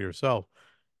have to know yourself.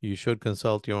 You should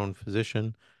consult your own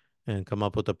physician and come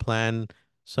up with a plan.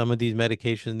 Some of these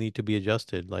medications need to be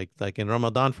adjusted. Like in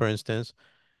Ramadan, for instance,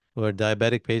 where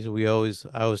diabetic patients,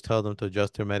 I always tell them to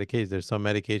adjust their medication. There's some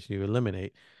medication you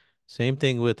eliminate. Same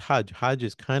thing with Hajj. Hajj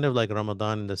is kind of like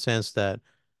Ramadan in the sense that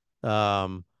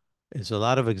um, it's a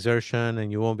lot of exertion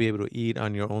and you won't be able to eat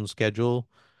on your own schedule.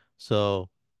 So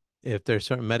if there's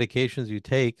certain medications you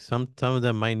take, some of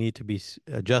them might need to be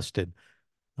adjusted.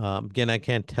 Again, I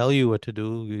can't tell you what to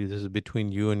do. This is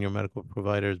between you and your medical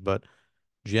providers, but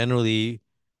generally,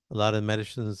 a lot of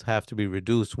medicines have to be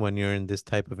reduced when you're in this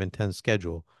type of intense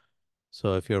schedule.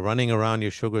 So if you're running around,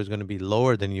 your sugar is going to be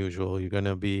lower than usual. You're going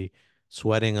to be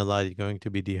sweating a lot. You're going to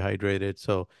be dehydrated.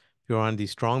 So if you're on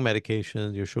these strong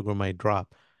medications, your sugar might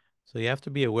drop. So you have to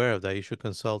be aware of that. You should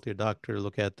consult your doctor,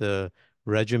 look at the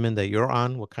regimen that you're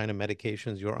on, what kind of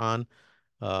medications you're on,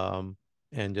 um,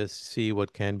 and just see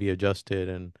what can be adjusted,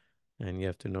 and you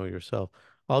have to know yourself.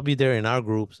 I'll be there in our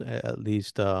groups at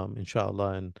least,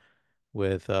 inshallah, and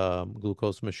with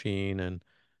glucose machine, and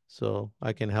so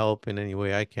I can help in any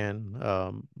way I can.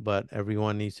 But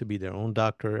everyone needs to be their own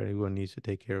doctor. Everyone needs to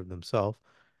take care of themselves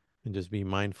and just be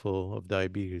mindful of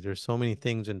diabetes. There's so many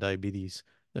things in diabetes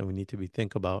that we need to be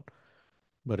think about.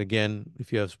 But again,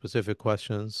 if you have specific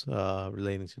questions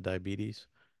relating to diabetes,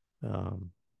 um,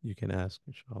 you can ask,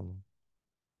 inshallah.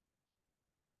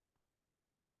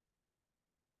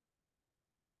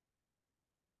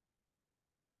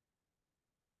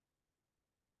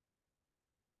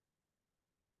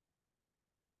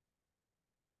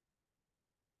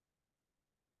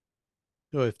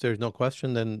 So if there's no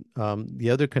question, then the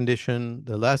other condition,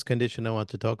 the last condition I want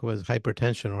to talk about is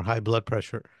hypertension or high blood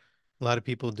pressure. A lot of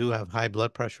people do have high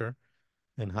blood pressure,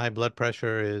 and high blood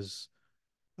pressure is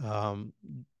um,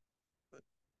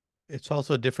 it's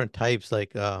also different types.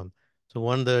 So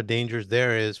one of the dangers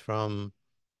there is from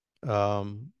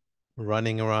um,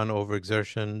 running around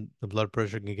overexertion. The blood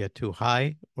pressure can get too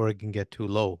high or it can get too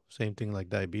low. Same thing like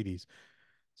diabetes.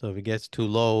 So if it gets too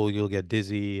low, you'll get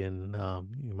dizzy and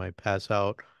you might pass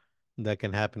out. That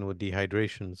can happen with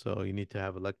dehydration. So you need to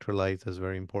have electrolytes. That's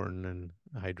very important, and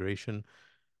hydration.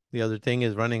 The other thing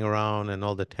is running around and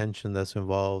all the tension that's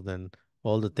involved and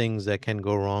all the things that can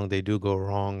go wrong, they do go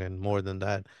wrong, and more than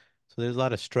that. So there's a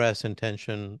lot of stress and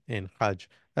tension in Hajj.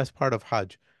 That's part of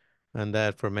Hajj. And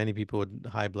that for many people with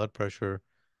high blood pressure,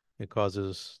 it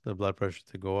causes the blood pressure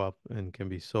to go up and can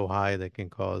be so high that can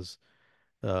cause,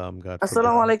 God forbid.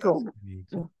 Assalamu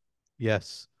alaikum.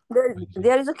 Yes.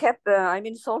 There is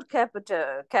a salt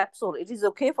capsule. It is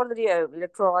okay for the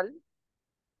electoral.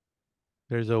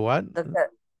 There's a what?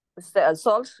 It's the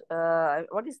salt.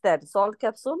 What is that? Salt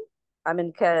capsule?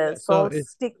 Salt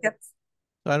stick capsule.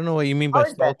 I don't know what you mean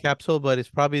by salt capsule, but it's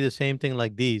probably the same thing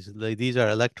like these. Like these are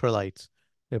electrolytes.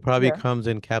 It probably comes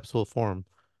in capsule form.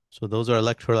 So those are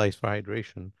electrolytes for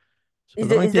hydration. So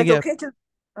is that okay to?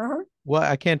 Well,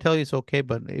 I can't tell you it's okay,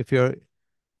 but if you're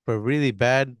for really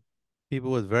bad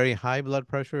people with very high blood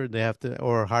pressure, they have to,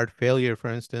 or heart failure, for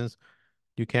instance,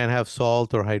 you can't have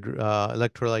salt or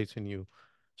electrolytes in you.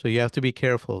 So you have to be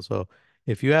careful. So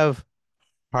if you have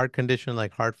heart condition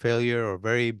like heart failure or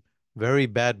very, very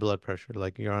bad blood pressure,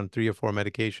 like you're on 3 or 4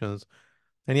 medications,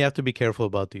 then you have to be careful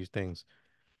about these things.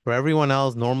 For everyone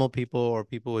else, normal people or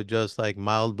people with just like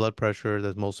mild blood pressure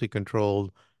that's mostly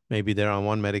controlled, maybe they're on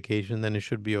one medication, then it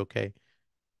should be okay.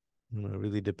 It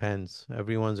really depends.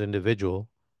 Everyone's individual.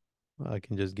 I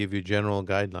can just give you general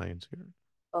guidelines here.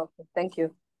 Okay, thank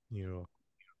you.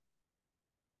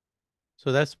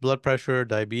 So that's blood pressure,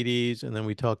 diabetes, and then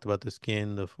we talked about the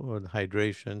skin, the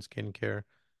hydration, skincare.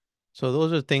 So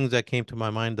those are things that came to my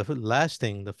mind. The last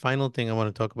thing, the final thing I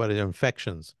want to talk about is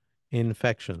infections.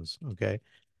 Infections, okay?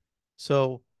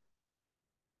 So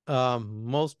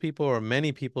most people or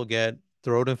many people get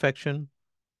throat infection.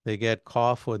 They get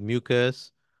cough with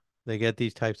mucus. They get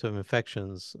these types of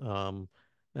infections.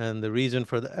 And the reason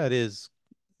for that is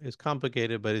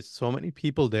complicated, but it's so many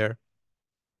people there.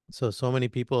 So many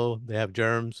people, they have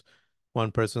germs.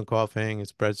 One person coughing, it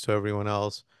spreads to everyone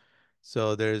else.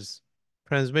 So there's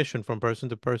transmission from person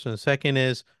to person. Second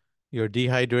is you're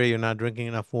dehydrated, you're not drinking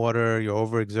enough water, you're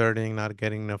overexerting, not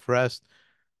getting enough rest.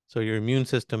 So your immune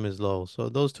system is low. So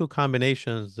those two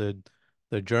combinations, the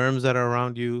germs that are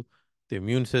around you, the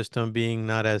immune system being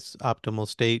not as optimal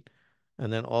state,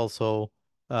 and then also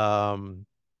um,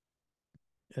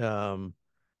 um,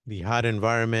 the hot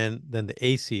environment, then the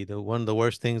AC. The one of the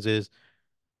worst things is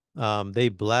they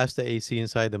blast the AC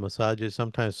inside the massages,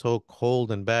 sometimes so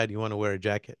cold and bad you want to wear a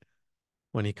jacket.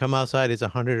 When you come outside, it's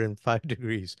 105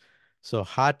 degrees. So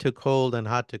hot to cold and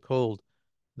hot to cold,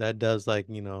 that does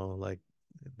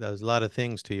does a lot of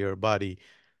things to your body.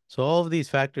 So all of these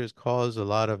factors cause a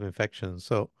lot of infections.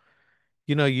 So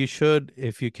you should,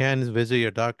 if you can, visit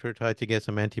your doctor, try to get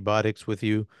some antibiotics with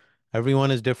you.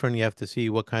 Everyone is different. You have to see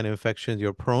what kind of infections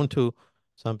you're prone to.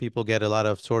 Some people get a lot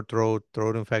of sore throat,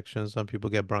 throat infections. Some people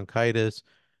get bronchitis.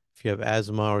 If you have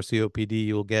asthma or COPD,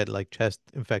 you'll get like chest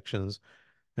infections.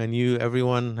 And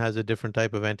everyone has a different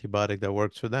type of antibiotic that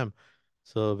works for them.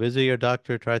 So visit your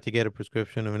doctor, try to get a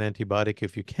prescription of an antibiotic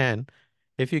if you can.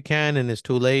 If you can and it's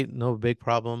too late, no big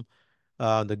problem.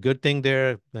 The good thing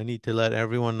there, I need to let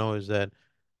everyone know, is that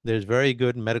there's very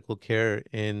good medical care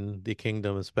in the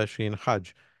kingdom, especially in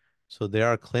Hajj. So there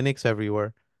are clinics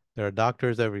everywhere. There are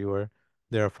doctors everywhere.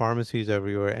 There are pharmacies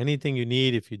everywhere. Anything you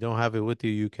need, if you don't have it with you,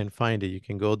 you can find it. You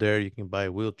can go there. You can buy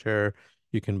a wheelchair.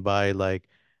 You can buy like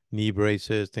knee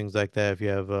braces, things like that. If you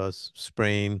have a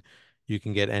sprain, you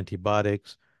can get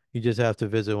antibiotics. You just have to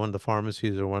visit one of the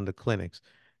pharmacies or one of the clinics.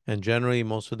 And generally,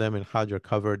 most of them in Hajj are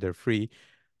covered. They're free.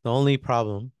 The only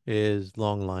problem is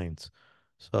long lines.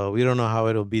 So we don't know how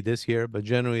it'll be this year, but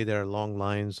generally there are long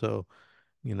lines. So,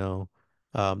 you know,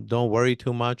 don't worry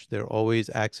too much. There are always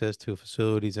access to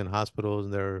facilities and hospitals,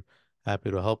 and they're happy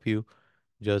to help you.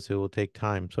 Just it will take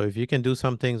time. So if you can do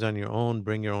some things on your own,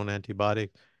 bring your own antibiotic,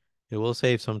 it will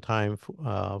save some time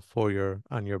for your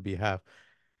on your behalf.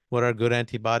 What are good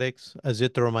antibiotics?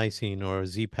 Azithromycin or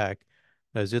Z-Pak.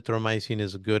 Azithromycin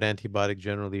is a good antibiotic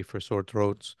generally for sore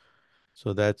throats.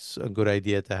 So that's a good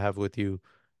idea to have with you.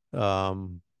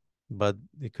 Um, but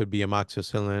it could be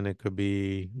amoxicillin. It could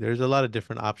be, there's a lot of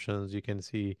different options you can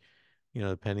see,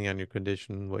 depending on your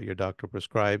condition, what your doctor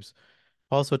prescribes.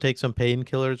 Also take some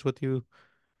painkillers with you,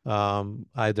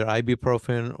 either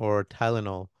ibuprofen or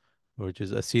Tylenol, which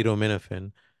is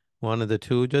acetaminophen. One of the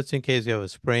two, just in case you have a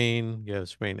sprain, you have a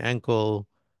sprained ankle,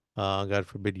 God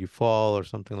forbid you fall or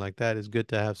something like that. It's good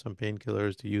to have some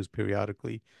painkillers to use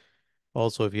periodically.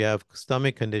 Also, if you have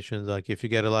stomach conditions, like if you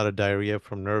get a lot of diarrhea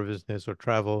from nervousness or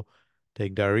travel,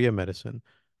 take diarrhea medicine,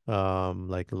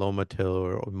 like Lomatil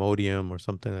or Imodium or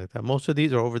something like that. Most of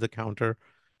these are over the counter.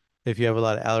 If you have a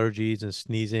lot of allergies and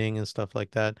sneezing and stuff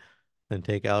like that, then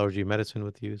take allergy medicine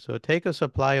with you. So take a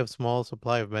small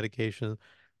supply of medication.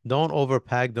 Don't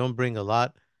overpack. Don't bring a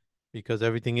lot because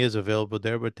everything is available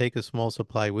there, but take a small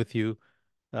supply with you.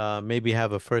 Maybe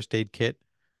have a first aid kit.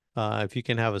 If you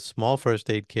can have a small first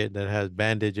aid kit that has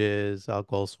bandages,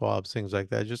 alcohol swabs, things like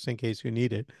that, just in case you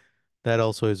need it, that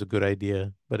also is a good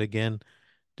idea. But again,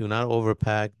 do not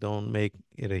overpack. Don't make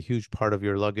it a huge part of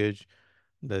your luggage.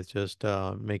 That just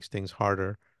makes things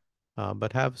harder.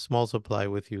 But have a small supply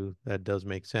with you. That does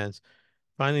make sense.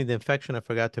 Finally, the infection, I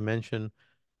forgot to mention,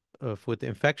 with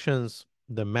infections,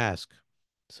 the mask.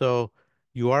 So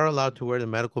you are allowed to wear the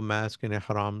medical mask in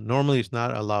ihram. Normally, it's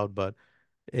not allowed, but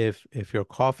if you're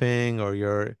coughing or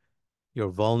you're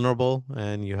vulnerable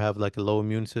and you have like a low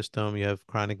immune system, you have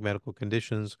chronic medical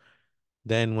conditions,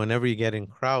 then whenever you get in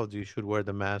crowds, you should wear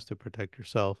the mask to protect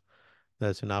yourself.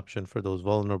 That's an option for those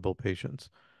vulnerable patients.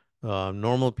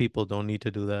 Normal people don't need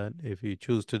to do that. If you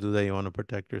choose to do that, you want to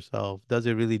protect yourself. Does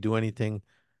it really do anything?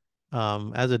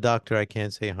 As a doctor, I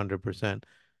can't say 100%.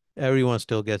 Everyone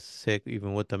still gets sick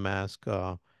even with the mask.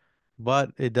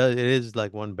 But it is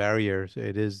like one barrier. So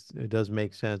it does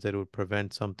make sense that it would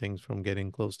prevent some things from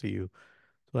getting close to you.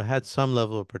 So it had some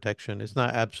level of protection. It's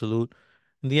not absolute.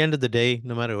 In the end of the day,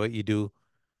 no matter what you do,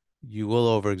 you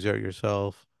will overexert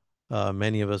yourself.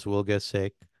 Many of us will get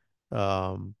sick.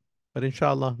 Um, but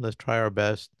inshallah, let's try our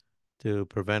best to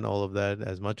prevent all of that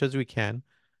as much as we can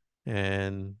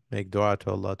and make dua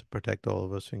to Allah to protect all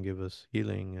of us and give us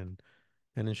healing and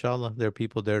inshallah, there are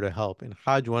people there to help. In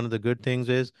Hajj, one of the good things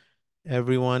is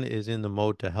everyone is in the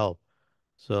mode to help.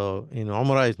 So in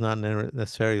Umrah, it's not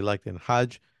necessarily like in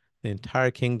Hajj. The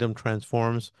entire kingdom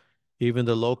transforms. Even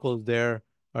the locals there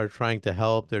are trying to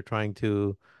help. They're trying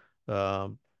to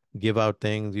um, give out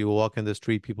things. You walk in the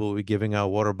street, people will be giving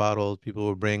out water bottles. People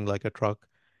will bring like a truck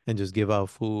and just give out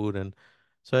food. And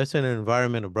so it's an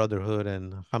environment of brotherhood.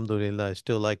 And alhamdulillah, I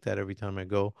still like that every time I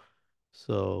go.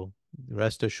 So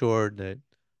rest assured that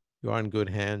you are in good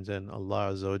hands and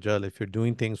Allah Azza wa Jal, if you're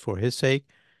doing things for His sake,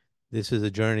 this is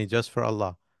a journey just for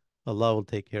Allah. Allah will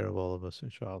take care of all of us,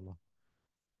 inshallah.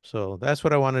 So that's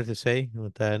what I wanted to say.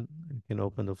 With that, you can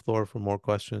open the floor for more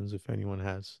questions if anyone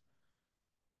has.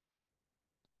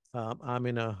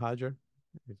 Amina Hajar,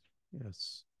 if,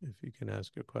 yes, if you can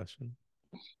ask your question.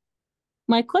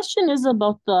 My question is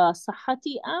about the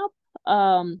Sahati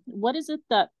app. What is it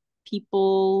that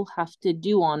people have to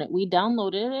do on it? We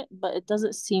downloaded it, but it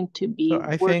doesn't seem to be So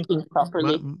I think working my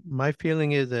properly. my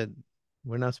feeling is that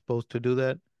we're not supposed to do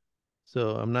that.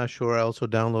 So I'm not sure. I also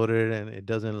downloaded it and it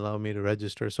doesn't allow me to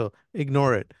register. So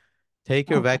ignore it. Take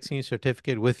your Okay. vaccine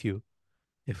certificate with you.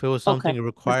 If it was Okay. something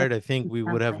required, I think we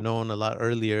would have known a lot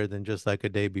earlier than just like a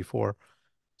day before.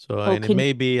 So, Oh, and it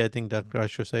may be, I think Dr.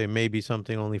 Usher say it may be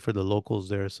something only for the locals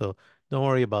there. So don't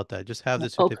worry about that. Just have the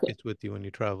okay. certificates with you when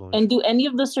you travel. And do any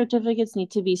of the certificates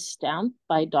need to be stamped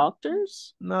by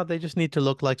doctors? No, they just need to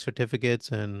look like certificates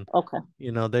and, Okay.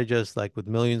 they're just like with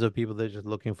millions of people, they're just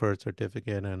looking for a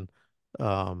certificate and,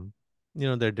 um,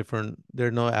 they're different.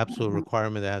 There's no absolute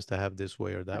requirement that has to have this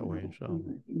way or that way, inshallah.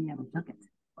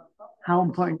 How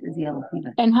important is yellow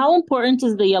fever? And how important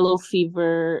is the yellow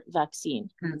fever vaccine?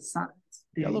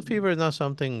 Yellow fever is not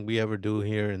something we ever do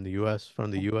here in the U.S.,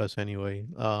 from the U.S. anyway.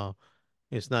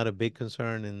 It's not a big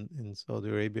concern in Saudi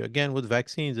Arabia. Again, with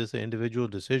vaccines, it's an individual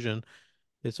decision.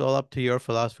 It's all up to your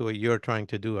philosophy, what you're trying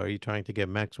to do. Are you trying to get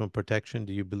maximum protection?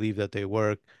 Do you believe that they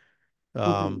work?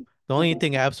 The only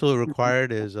thing absolutely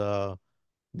required is the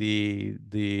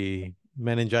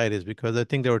meningitis, because I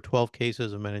think there were 12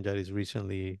 cases of meningitis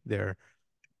recently there.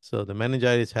 So the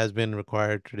meningitis has been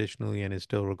required traditionally and is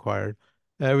still required.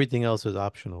 Everything else is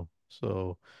optional.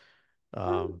 So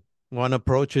one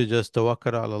approach is just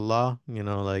tawakkal ala Allah,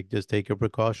 like just take your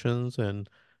precautions and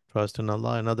trust in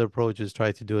Allah. Another approach is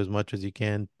try to do as much as you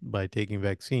can by taking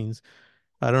vaccines.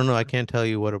 I don't know. I can't tell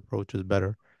you what approach is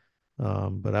better.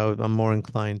 But I'm more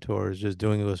inclined towards just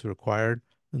doing what's required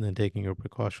and then taking your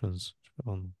precautions.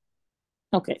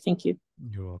 Okay, thank you.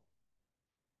 You're welcome.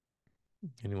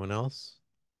 Anyone else?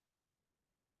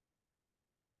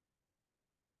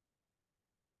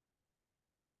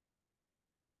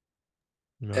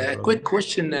 No, brother. Quick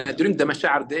question. During the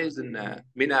Masha'ar days in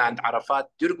Mina and Arafat,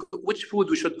 which food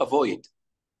we should avoid?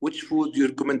 Which food you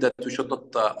recommend that we should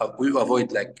not we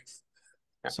avoid?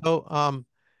 So,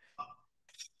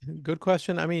 good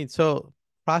question. I mean, so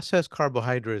processed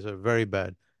carbohydrates are very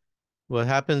bad. What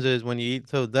happens is when you eat,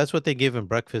 so that's what they give in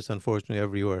breakfast, unfortunately,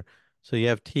 everywhere. So you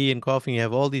have tea and coffee, and you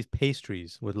have all these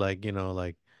pastries with like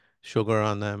sugar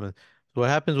on them. And so what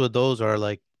happens with those are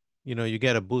like, you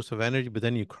get a boost of energy, but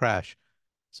then you crash.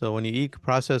 So when you eat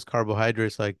processed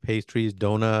carbohydrates like pastries,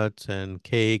 donuts, and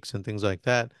cakes and things like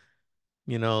that,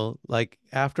 like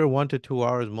after 1 to 2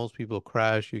 hours, most people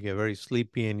crash, you get very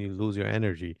sleepy and you lose your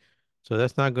energy. So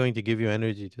that's not going to give you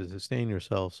energy to sustain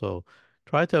yourself. So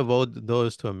try to avoid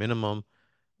those to a minimum,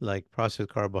 like processed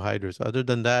carbohydrates. Other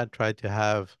than that, try to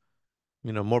have,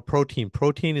 more protein.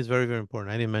 Protein is very, very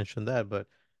important. I didn't mention that, but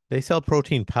they sell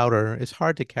protein powder. It's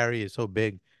hard to carry, it's so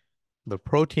big, but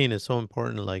protein is so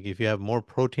important. Like if you have more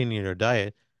protein in your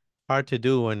diet, hard to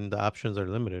do when the options are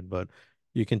limited, but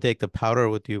you can take the powder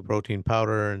with you, protein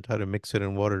powder, and try to mix it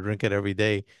in water, drink it every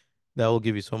day. That will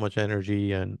give you so much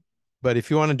energy. But if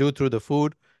you want to do it through the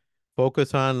food,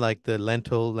 focus on like the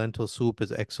lentil soup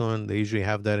is excellent. They usually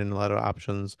have that in a lot of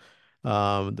options.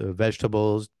 The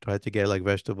vegetables, try to get like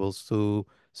vegetable stew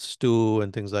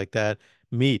and things like that.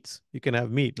 Meats, you can have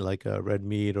meat like red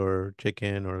meat or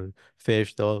chicken or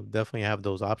fish. They'll definitely have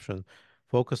those options.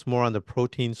 Focus more on the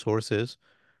protein sources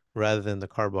rather than the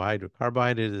carbohydrate.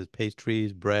 Carbohydrate is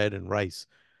pastries, bread, and rice.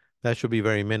 That should be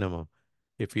very minimum.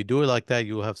 If you do it like that,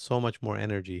 you'll have so much more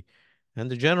energy. And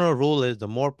the general rule is the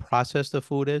more processed the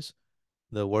food is,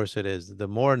 the worse it is. The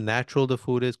more natural the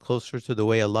food is, closer to the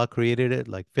way Allah created it,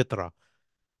 like fitra.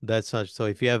 That's such. So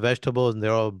if you have vegetables and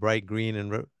they're all bright green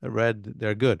and red,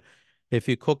 they're good. If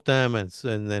you cook them and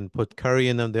then put curry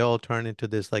in them, they all turn into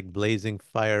this like blazing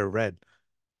fire red.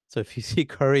 So if you see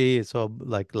curry, it's all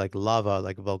like lava,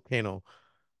 like a volcano.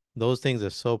 Those things are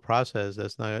so processed,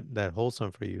 that's not that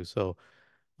wholesome for you. So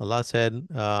Allah said,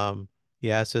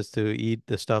 He asked us to eat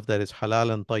the stuff that is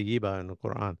halal and tayyiba in the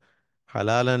Quran.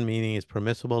 Halalan meaning is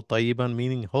permissible, tayyiban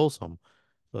meaning wholesome.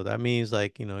 So that means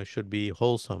like, it should be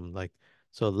wholesome. Like,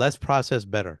 so less processed,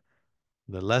 better.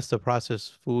 The less the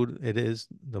processed food it is,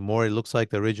 the more it looks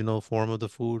like the original form of the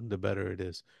food, the better it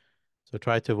is. So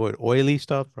try to avoid oily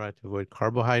stuff, try to avoid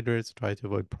carbohydrates, try to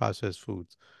avoid processed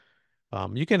foods.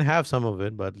 You can have some of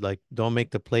it, but like don't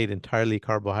make the plate entirely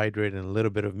carbohydrate and a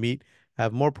little bit of meat.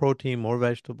 Have more protein, more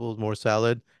vegetables, more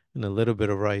salad, and a little bit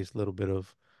of rice, a little bit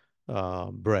of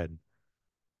bread.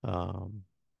 Um,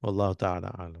 Wallahu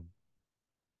ta'ala alam.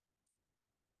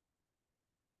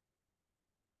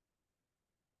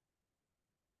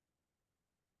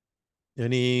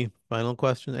 Any final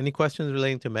questions? Any questions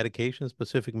relating to medications,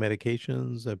 specific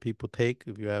medications that people take?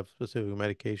 If you have specific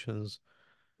medications,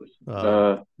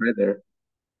 Right there.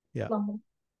 yeah.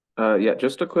 Yeah,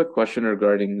 just a quick question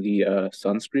regarding the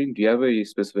sunscreen. Do you have a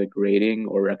specific rating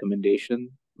or recommendation,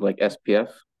 like SPF?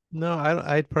 No,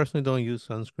 I personally don't use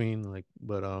sunscreen, like,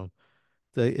 but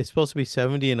it's supposed to be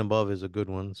 70 and above is a good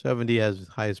one. 70 has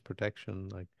highest protection.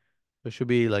 Like it should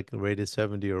be like rated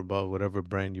 70 or above, whatever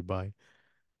brand you buy.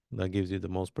 That gives you the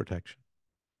most protection.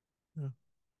 Yeah,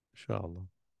 inshallah.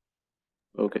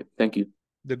 Okay, thank you.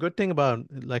 The good thing about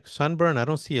like sunburn, I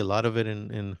don't see a lot of it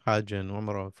in Hajj and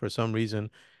Umrah for some reason,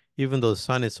 even though the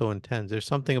sun is so intense. There's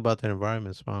something about the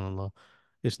environment, subhanAllah.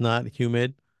 It's not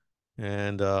humid,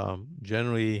 and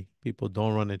generally people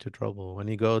don't run into trouble. When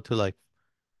you go to like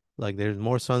Like there's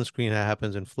more sunscreen that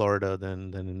happens in Florida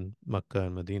than in Mecca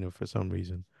and Medina for some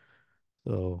reason.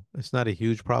 So it's not a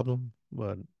huge problem,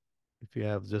 but if you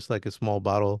have just like a small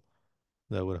bottle,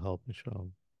 that would help, inshallah.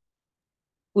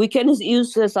 We can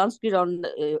use sunscreen on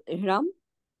ihram.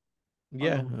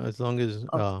 Yeah, as long as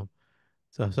Okay.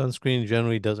 so sunscreen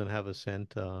generally doesn't have a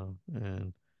scent,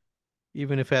 and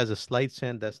even if it has a slight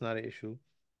scent, that's not an issue.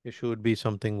 Issue would be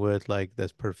something with like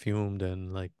that's perfumed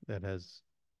and like that has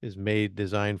is made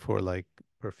designed for like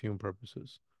perfume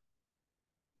purposes.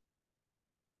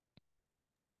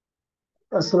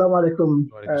 Assalamu alaikum.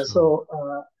 Wa alaikum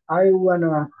salam. I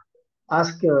wanna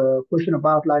ask a question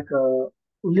about like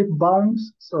lip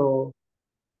balms, or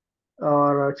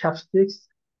chapsticks.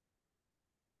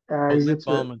 Oh, Is lip it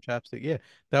balm and chapstick. Yeah,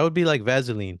 that would be like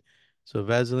Vaseline. So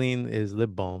Vaseline is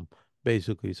lip balm,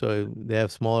 basically. So they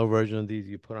have smaller version of these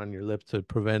you put on your lips to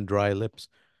prevent dry lips.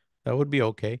 That would be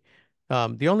okay.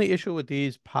 The only issue with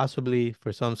these, possibly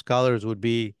for some scholars, would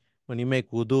be when you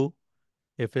make wudu,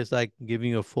 if it's like giving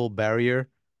you a full barrier,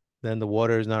 then the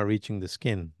water is not reaching the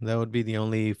skin. That would be the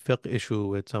only fiqh issue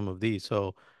with some of these.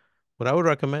 So what I would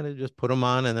recommend is just put them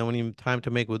on, and then when you time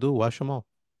to make wudu, wash them off.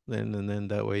 And then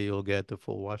that way you'll get the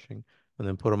full washing, and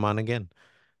then put them on again.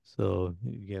 So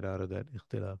you get out of that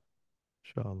ikhtilaf,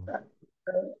 inshallah.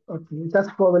 okay? That's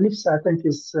for the lips. I think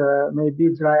is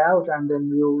maybe dry out, and then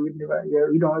you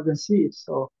don't even see it.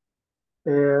 So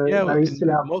Yeah, I still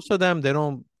have. most of them they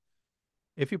don't.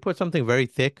 If you put something very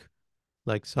thick,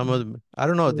 like some of them, I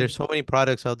don't know. There's so many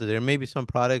products out there. There may be some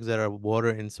products that are water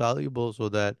insoluble, so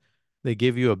that they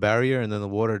give you a barrier, and then the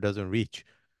water doesn't reach.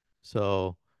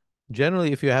 So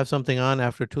generally, if you have something on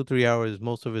after 2, 3 hours,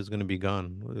 most of it's going to be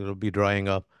gone. It'll be drying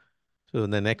up. So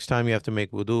the next time you have to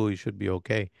make wudu, you should be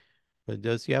okay. But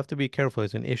just you have to be careful.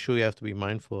 It's an issue you have to be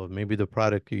mindful of. Maybe the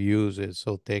product you use is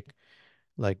so thick,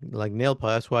 like nail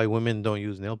polish. That's why women don't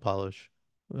use nail polish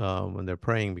when they're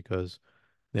praying, because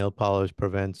nail polish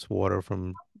prevents water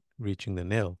from reaching the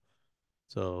nail.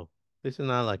 So this is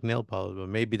not like nail polish, but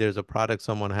maybe there's a product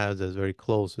someone has that's very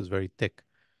close, is very thick.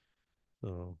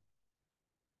 So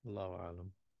Allahu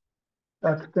alam.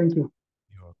 Thank you.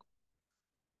 You're welcome.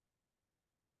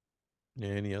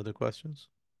 Any other questions?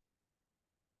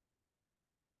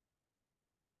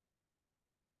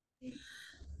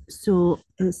 So,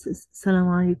 Salam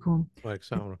alaikum. Like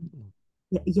Samra.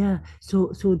 Yeah.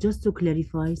 So just to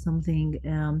clarify something,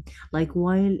 like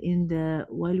while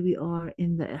we are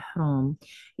in the ihram,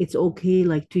 it's okay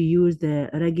like to use the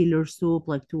regular soap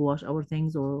like to wash our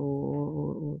things,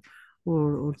 or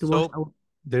to wash Soap, our.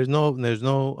 there's no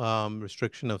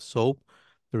restriction of soap.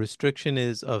 The restriction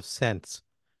is of scents.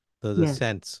 The Yes.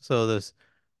 scents.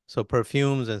 So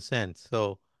perfumes and scents.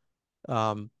 So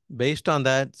based on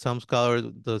that, some scholars,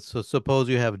 so suppose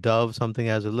you have Dove, something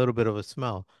has a little bit of a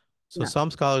smell. So Yeah.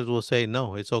 some scholars will say,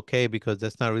 no, it's okay because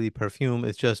that's not really perfume.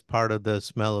 It's just part of the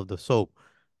smell of the soap.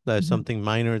 That's Mhm. something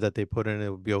minor that they put in, it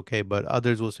would be okay. But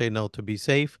others will say, no, to be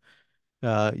safe,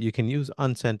 you can use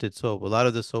unscented soap. A lot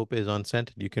of the soap is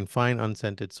unscented. You can find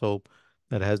unscented soap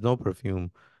that has no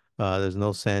perfume. There's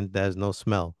no scent, there's no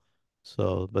smell.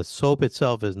 So, but soap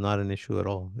itself is not an issue at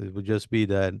all. It would just be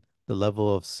that the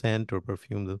level of scent or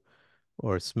perfume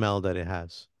or smell that it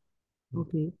has.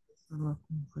 Okay. Salam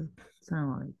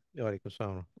alaikum. Wa alaikum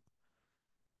salam.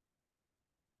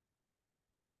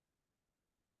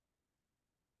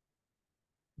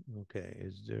 Okay,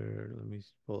 let me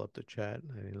pull up the chat.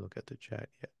 I didn't look at the chat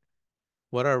yet.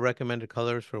 What are recommended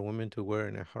colors for women to wear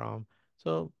in ihram?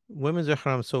 So women's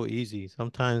ihram is so easy.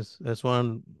 Sometimes that's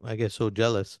why I get so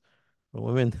jealous. But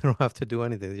women they don't have to do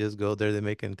anything. They just go there, they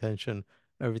make intention.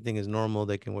 Everything is normal.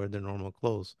 They can wear their normal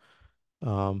clothes.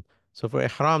 Um, so for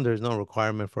ihram, there's no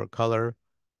requirement for a color.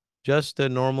 Just the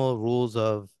normal rules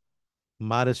of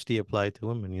modesty apply to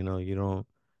women. You don't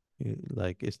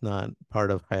like it's not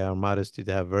part of higher modesty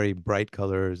to have very bright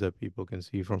colors that people can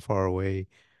see from far away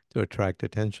to attract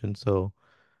attention. So,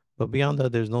 but beyond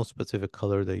that, there's no specific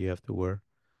color that you have to wear.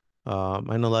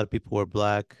 I know a lot of people wear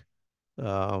black,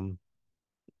 um,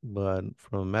 but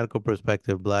from a medical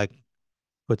perspective, black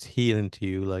puts heat into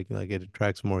you, like it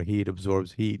attracts more heat,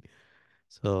 absorbs heat.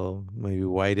 So maybe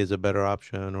white is a better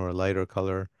option or a lighter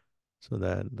color so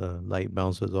that the light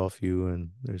bounces off you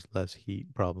and there's less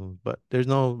heat problems. But there's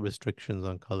no restrictions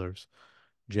on colors,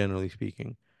 generally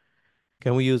speaking.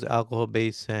 Can we use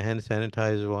alcohol-based hand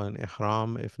sanitizer on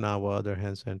ihram? If not, what other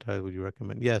hand sanitizer would you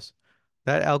recommend? Yes,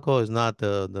 that alcohol is not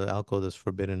the alcohol that's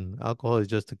forbidden. Alcohol is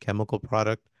just a chemical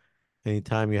product.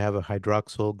 Anytime you have a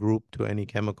hydroxyl group to any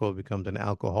chemical, it becomes an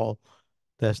alcohol.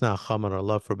 That's not khamar.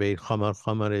 Allah forbade khamar.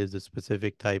 Khamar is a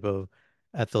specific type of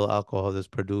ethyl alcohol that's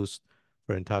produced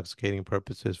for intoxicating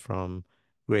purposes from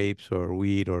grapes or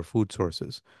wheat or food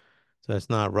sources. So that's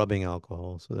not rubbing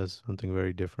alcohol. So that's something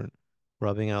very different.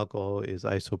 Rubbing alcohol is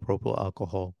isopropyl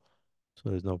alcohol. So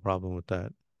there's no problem with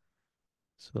that.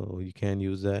 So you can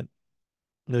use that.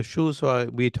 The shoes, so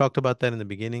we talked about that in the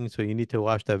beginning. So you need to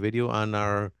watch that video on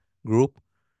our group.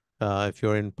 If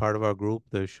you're in part of our group,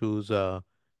 the shoes,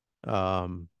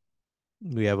 um,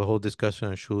 we have a whole discussion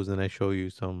on shoes, and I show you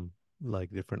some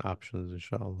like different options,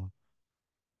 inshallah.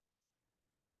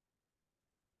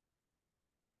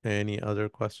 Any other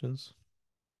questions?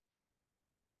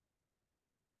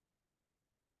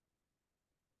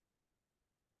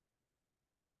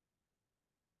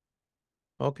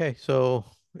 Okay, so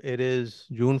it is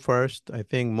June 1st. I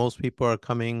think most people are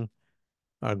going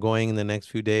in the next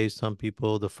few days. Some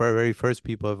people, the very first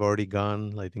people have already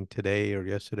gone, I think today or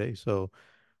yesterday. So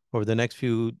over the next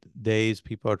few days,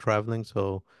 people are traveling.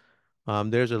 So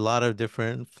there's a lot of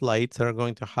different flights that are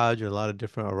going to Hajj, a lot of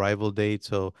different arrival dates.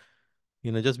 So,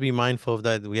 just be mindful of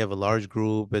that. We have a large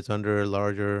group, it's under a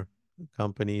larger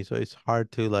company. So it's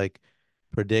hard to like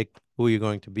predict who you're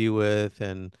going to be with.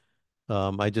 And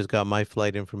I just got my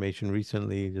flight information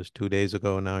recently, just 2 days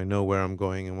ago. Now I know where I'm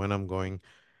going and when I'm going.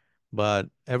 But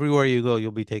everywhere you go,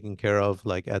 you'll be taken care of.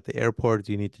 Like at the airport,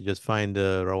 you need to just find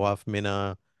the Rawaf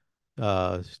Mina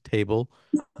table,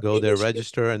 go there,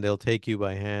 register, and they'll take you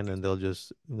by hand and they'll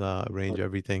just arrange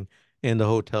everything. In the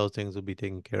hotel, things will be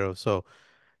taken care of. So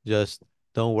just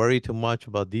don't worry too much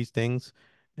about these things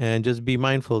and just be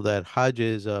mindful that Hajj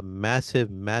is a massive,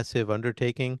 massive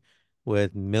undertaking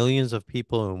with millions of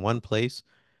people in one place,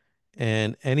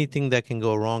 and anything that can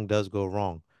go wrong does go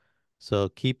wrong. So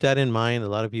keep that in mind. A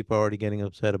lot of people are already getting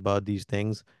upset about these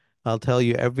things. I'll tell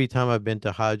you, every time I've been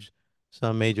to Hajj,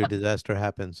 some major disaster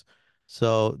happens.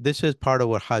 So this is part of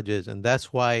what Hajj is, and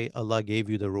that's why Allah gave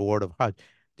you the reward of Hajj.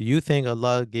 Do you think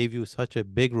Allah gave you such a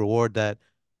big reward that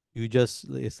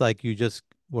it's like you just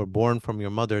were born from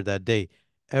your mother that day,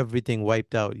 everything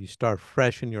wiped out, you start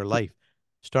fresh in your life?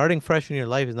 Starting fresh in your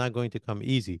life is not going to come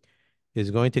easy. It's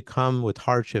going to come with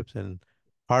hardships, and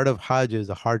part of Hajj is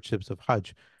the hardships of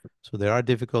Hajj. So there are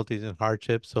difficulties and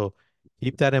hardships. So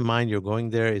keep that in mind. You're going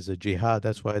there is a jihad.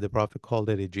 That's why the Prophet called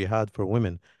it a jihad for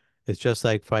women. It's just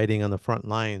like fighting on the front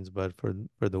lines, but for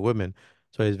the women.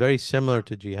 So it's very similar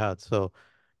to jihad. So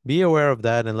be aware of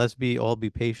that, and let's all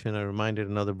be patient. I reminded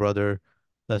another brother,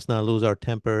 let's not lose our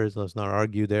tempers. Let's not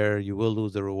argue there. You will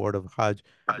lose the reward of Hajj.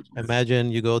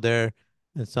 Imagine you go there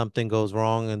and something goes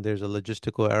wrong and there's a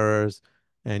logistical errors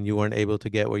and you weren't able to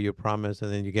get what you promised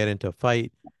and then you get into a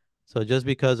fight. So just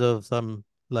because of some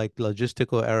like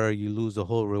logistical error, you lose the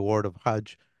whole reward of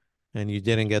Hajj and you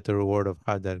didn't get the reward of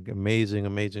Hajj, that amazing,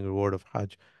 amazing reward of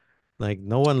Hajj. Like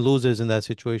no one loses in that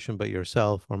situation but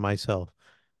yourself or myself.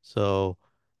 So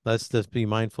let's just be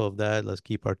mindful of that. Let's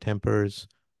keep our tempers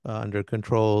under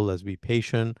control. Let's be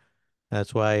patient.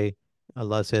 That's why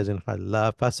Allah says in Hajj,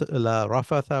 la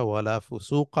rafatha wa la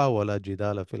fusuqa wa la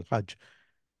jidala fil Hajj.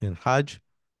 In Hajj,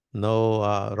 no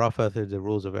rafath is the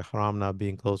rules of ihram, not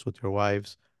being close with your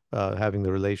wives, having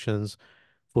the relations.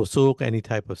 Fusuq, any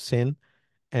type of sin,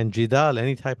 and jidal,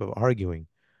 any type of arguing.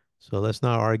 So let's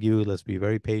not argue. Let's be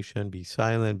very patient, be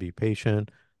silent, be patient.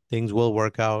 Things will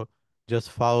work out. Just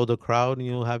follow the crowd and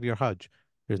you'll have your Hajj.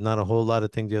 There's not a whole lot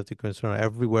of things you have to concern.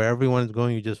 Everywhere everyone's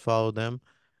going, you just follow them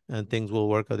and things will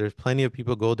work out. There's plenty of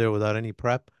people go there without any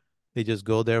prep. They just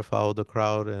go there, follow the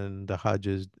crowd, and the Hajj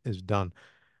is done.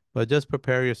 But just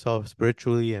prepare yourself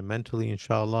spiritually and mentally,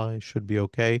 inshallah. It should be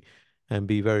okay. And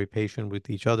be very patient with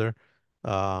each other.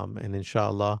 And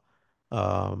inshallah,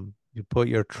 you put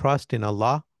your trust in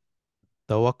Allah.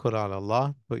 Tawakkul ala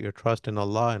Allah. Put your trust in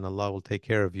Allah, and Allah will take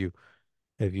care of you.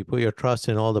 If you put your trust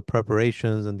in all the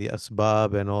preparations and the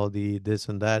asbab and all the this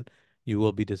and that, you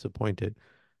will be disappointed.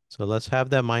 So let's have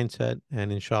that mindset.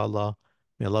 And inshallah,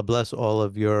 may Allah bless all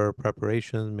of your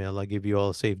preparations. May Allah give you all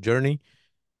a safe journey.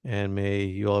 And may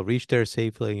you all reach there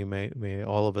safely. May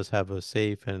all of us have a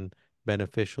safe and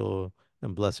beneficial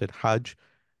and blessed Hajj.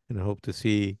 And I hope to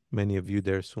see many of you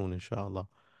there soon, inshallah.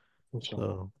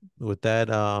 So with that,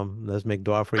 let's make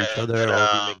dua for each other. All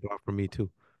of you make dua for me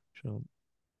too. So,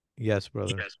 yes,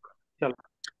 brother.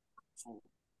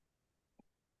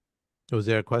 Was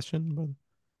there a question, brother?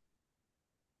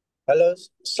 Hello,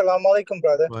 Assalamu alaikum,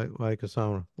 brother. Wa alaikum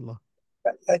assalam wa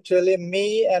rahmatullah. Actually,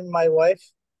 me and my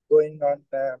wife going on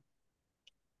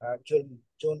June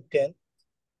 10th,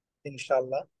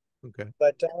 inshallah. Okay.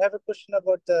 But I have a question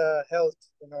about the health.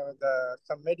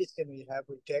 Some medicine we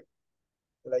take.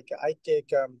 Like I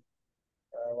take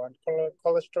one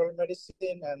cholesterol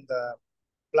medicine and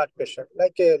blood pressure,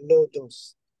 like a low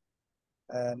dose,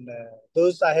 and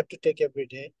those I have to take every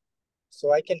day.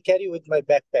 So I can carry with my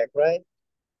backpack, right?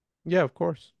 Yeah, of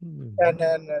course.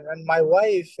 And my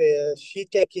wife, she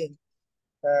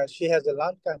has a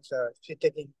lung cancer. She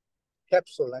taking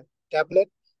capsule and tablet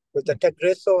with the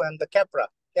Tagrisso and the Capra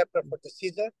for the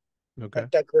seizure Okay.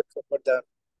 and Tagrisso for the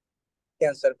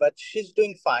cancer. But she's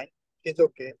doing fine. She's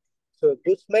okay. So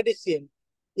this medicine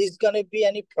is gonna be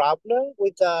any problem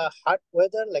with the hot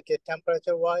weather, like a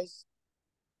temperature wise?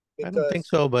 I don't think Because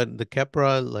so, but the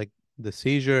Keppra, like the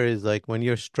seizure is like when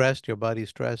you're stressed, your body's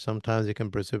stressed, sometimes it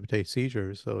can precipitate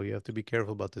seizures. So you have to be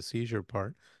careful about the seizure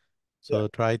part. yeah, So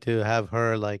try to have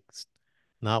her like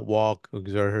not walk,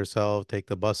 exert herself, take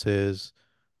the buses,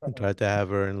 and uh-huh, try to have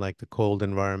her in like the cold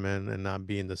environment and not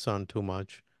be in the sun too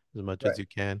much as right, you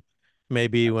can.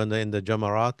 Maybe when in the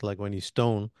Jamarat, like when you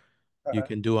stone, you uh-huh,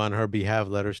 can do on her behalf,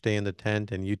 let her stay in the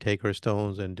tent and you take her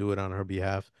stones and do it on her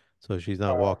behalf. So she's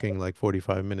not walking like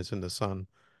 45 minutes in the sun.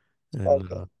 And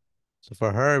okay, so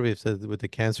for her, if it's with the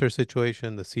cancer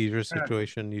situation, the seizure uh-huh,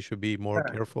 situation, you should be more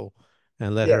uh-huh, careful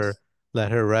and yes.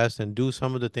 let her rest and do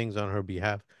some of the things on her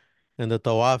behalf. And the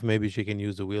tawaf, maybe she can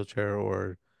use the wheelchair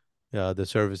or the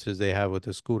services they have with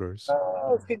the scooters.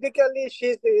 Physically,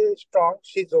 she's strong.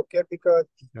 She's okay because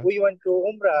Okay. we went to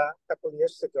Umrah a couple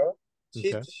years ago.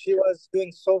 Okay. She was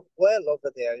doing so well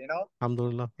over there.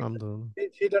 Alhamdulillah. Alhamdulillah.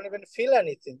 She don't even feel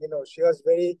anything. She was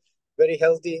very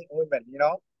healthy woman.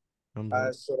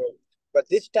 Alhamdulillah. So, but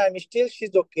this time still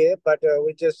she's okay. But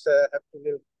we just have to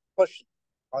really push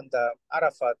on the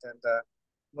Arafat and the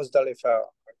Muzdalifah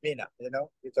Mina.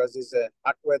 Because it's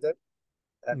hot weather,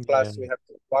 and Yeah. plus we have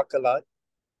to walk a lot.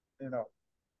 You know,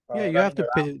 Yeah, you have running to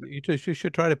around. pick, you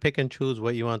should try to pick and choose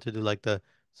what you want to do. Like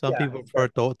some Yeah, people prefer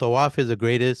exactly. tawaf is the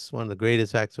greatest, one of the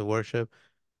greatest acts of worship.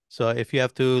 So if you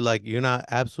have to, like, you're not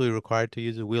absolutely required to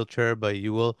use a wheelchair, but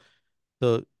you will.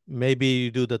 So maybe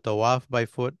you do the tawaf by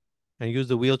foot and use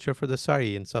the wheelchair for the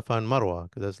sa'i in Safa and Marwa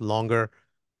because that's longer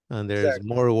and there's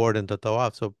Exactly. more reward in the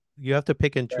tawaf. So you have to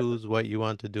pick and Exactly. choose what you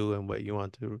want to do and where you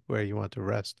want to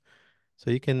rest.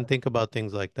 So you can think about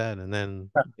things like that. And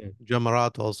then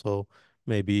Jamarat also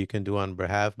maybe you can do on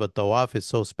behalf, but Tawaf is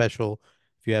so special.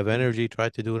 If you have energy, try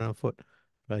to do it on foot.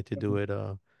 Try to do Mhm. it,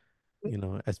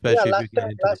 Yeah, especially if you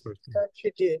get into the first day. time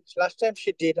she did. Last time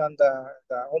she did on the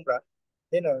Umrah.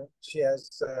 She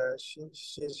has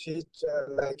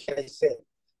like I say,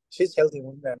 she's healthy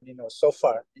woman. So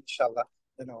far, inshallah.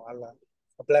 Allah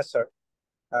bless her.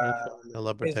 Uh, Inshallah,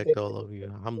 Allah she's protect been, all of you. yeah,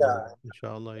 Alhamdulillah.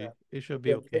 Inshallah, yeah, it should it's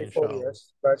be been okay, 3 4 inshallah.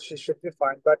 years, but she should be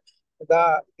fine. But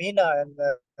the Mina and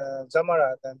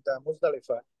Zamarat and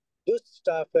Muzdalifah, those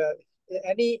stuff.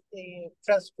 Any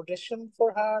transportation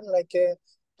for her, like a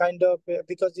kind of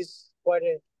because it's quite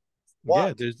a Yeah,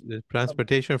 walk. there's Um,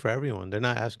 transportation for everyone. They're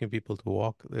not asking people to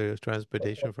walk. There's okay,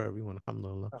 transportation for everyone.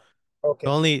 Alhamdulillah. okay.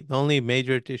 The only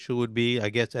major issue would be, I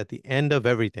guess, at the end of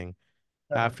everything,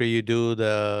 Uh-huh. after you do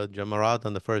the Jamarat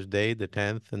on the first day, the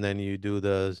 10th, and then you do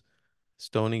the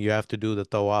stoning, you have to do the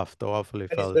tawaf And it's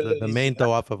al-ifada, very the easy, main huh?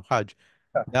 tawaf of Hajj.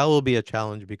 Huh. That will be a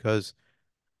challenge because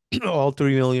all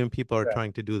 3 million people are Right.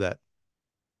 trying to do that,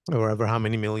 or ever how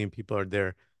many million people are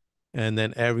there. And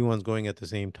then everyone's going at the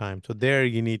same time. So there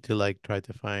you need to like try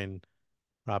to find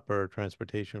proper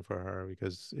transportation for her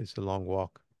because it's a long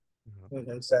walk.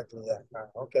 Exactly. Yeah.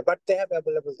 Okay, but they have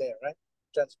available there, right?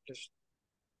 Transportation.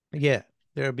 Yeah,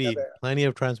 there'll They have be a plenty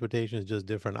of transportation, it's just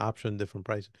different option, different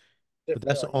price. But different.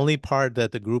 that's the Yeah. only part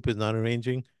that the group is not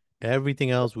arranging.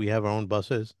 Everything else, we have our own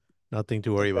buses, nothing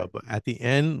to worry about. Exactly. But at the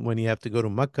end, when you have to go to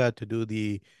Mecca to do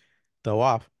the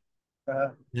tawaf,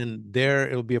 Uh-huh. then there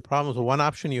it'll be a problem. So one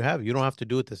option you don't have to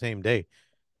do it the same day.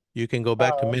 You can go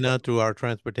back to Oh, okay. Mina through our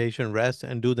transportation, rest,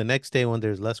 and do the next day when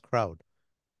there's less crowd.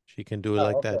 She can do it Oh,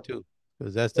 like okay. that too,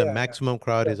 because that's the Yeah, yeah. maximum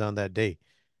crowd Yeah. is on that day.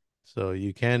 So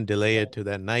you can delay Yeah. it to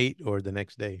that night or the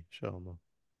next day, inshallah.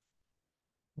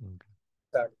 Okay.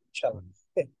 Exactly. Inshallah.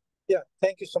 Mm. Okay. Yeah.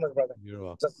 Thank you so much, brother. You're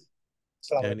welcome. Just,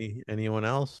 Assalamu alaikum. Anyone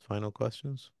else? Final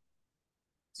questions?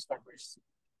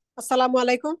 Assalamu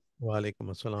alaikum. Wa alaikum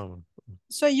assalam.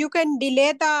 So you can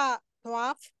delay the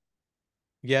tawaf.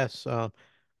 Yes. I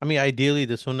mean, ideally,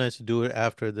 the sunnah is to do it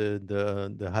after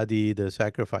the hadi, the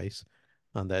sacrifice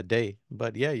on that day.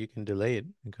 But yeah, you can delay it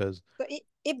because So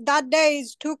if that day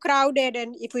is too crowded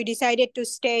and if we decided to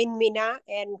stay in Mina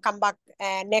and come back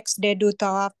next day do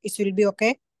tawaf, it will be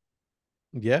okay.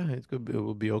 yeah, it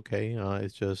will be okay.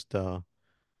 It's just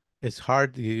it's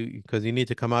hard because you need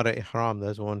to come out of ihram.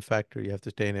 That's one factor. You have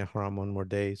to stay in ihram one more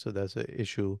day, so that's an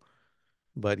issue.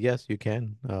 But yes, you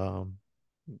can.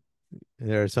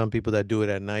 There are some people that do it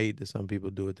at night. Some people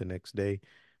do it the next day.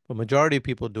 But majority of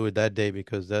people do it that day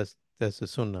because that's the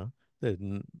sunnah.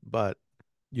 But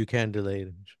you can delay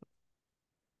it.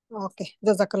 Okay.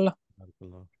 Jazakallah.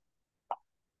 Inshallah.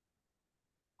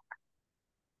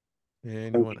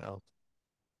 Anyone else?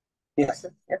 Yes.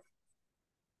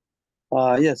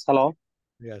 Yes. Hello.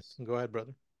 Yes, go ahead,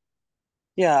 brother.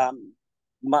 Yeah.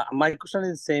 My question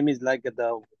is same. Is like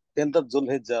the 10th of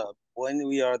Zulhijjah when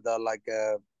we are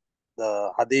the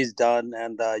hadith done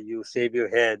and you shave your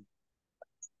head.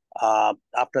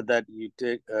 After that you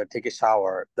take a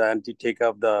shower. Then you take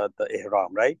up the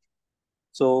ihram, right?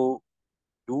 So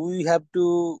do we have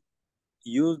to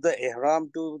use the ihram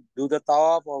to do the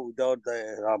tawaf, or without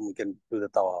the ihram we can do the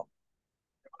tawaf?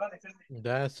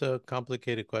 That's a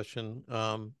complicated question.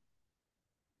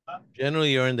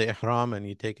 Generally, you're in the ihram and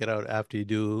you take it out after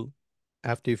you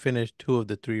finish two of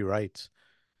the three rites.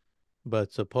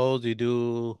 But suppose you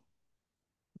do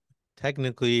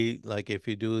technically, like if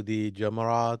you do the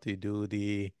jamarat, you do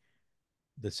the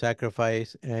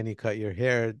sacrifice, and you cut your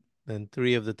hair, then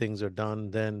three of the things are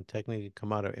done. Then technically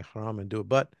come out of ihram and do it.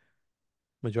 But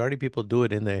majority of people do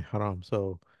it in the ihram.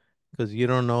 So because you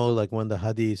don't know like when the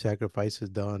hadi sacrifice is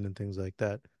done and things like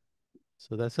that.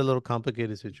 So that's a little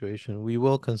complicated situation. We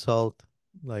will consult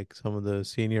like some of the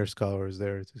senior scholars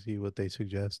there to see what they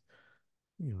suggest.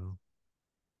 You know.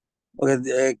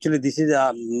 Okay, actually, this is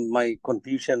my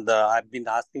confusion. I've been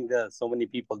asking so many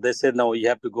people. They said no, you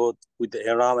have to go with the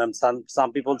ihram, and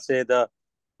some people say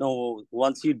no.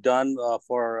 Once you're done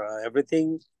for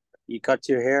everything, you cut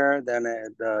your hair, then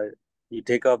you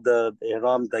take off the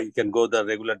ihram, then you can go the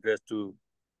regular dress to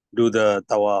do the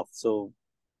tawaf. So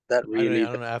that I really.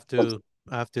 don't know.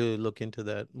 I have to look into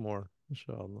that more,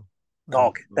 inshallah.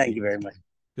 Okay, thank you very much.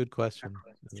 Good question.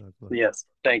 Yes,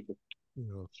 thank you.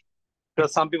 You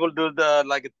Because some people do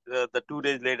the 2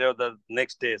 days later, the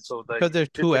next day. So because there's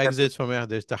two exits from it.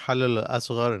 There's the halal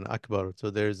asghar and akbar.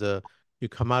 So you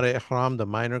come out of ihram, the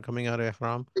minor coming out of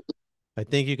ihram. I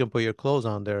think you can put your clothes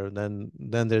on there. Then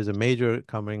there's a major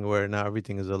coming where now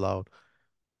everything is allowed.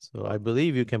 So I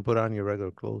believe you can put on your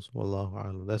regular clothes. Wallahu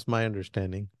a'lam. That's my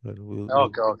understanding. But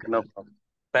okay, no problem.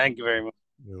 Thank you very much.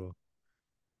 You're welcome.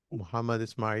 Muhammad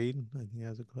Ismail, I think he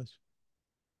has a question.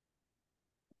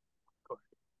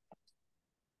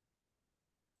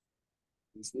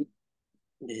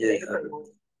 Yeah.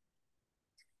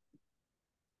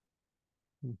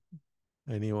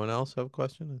 Anyone else have a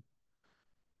question?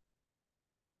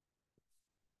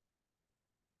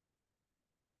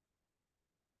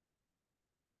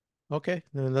 Okay,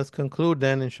 then let's conclude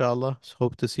then, inshallah.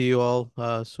 Hope to see you all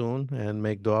soon and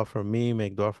make dua for me,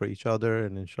 make dua for each other,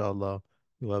 and inshallah,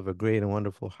 you'll have a great and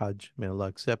wonderful Hajj. May Allah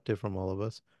accept it from all of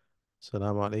us.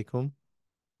 Assalamu alaikum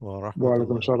wa Wa alaikum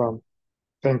rahmatullah. salam.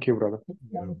 Thank you, brother.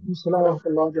 Assalamu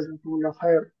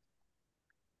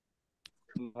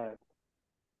alaikum.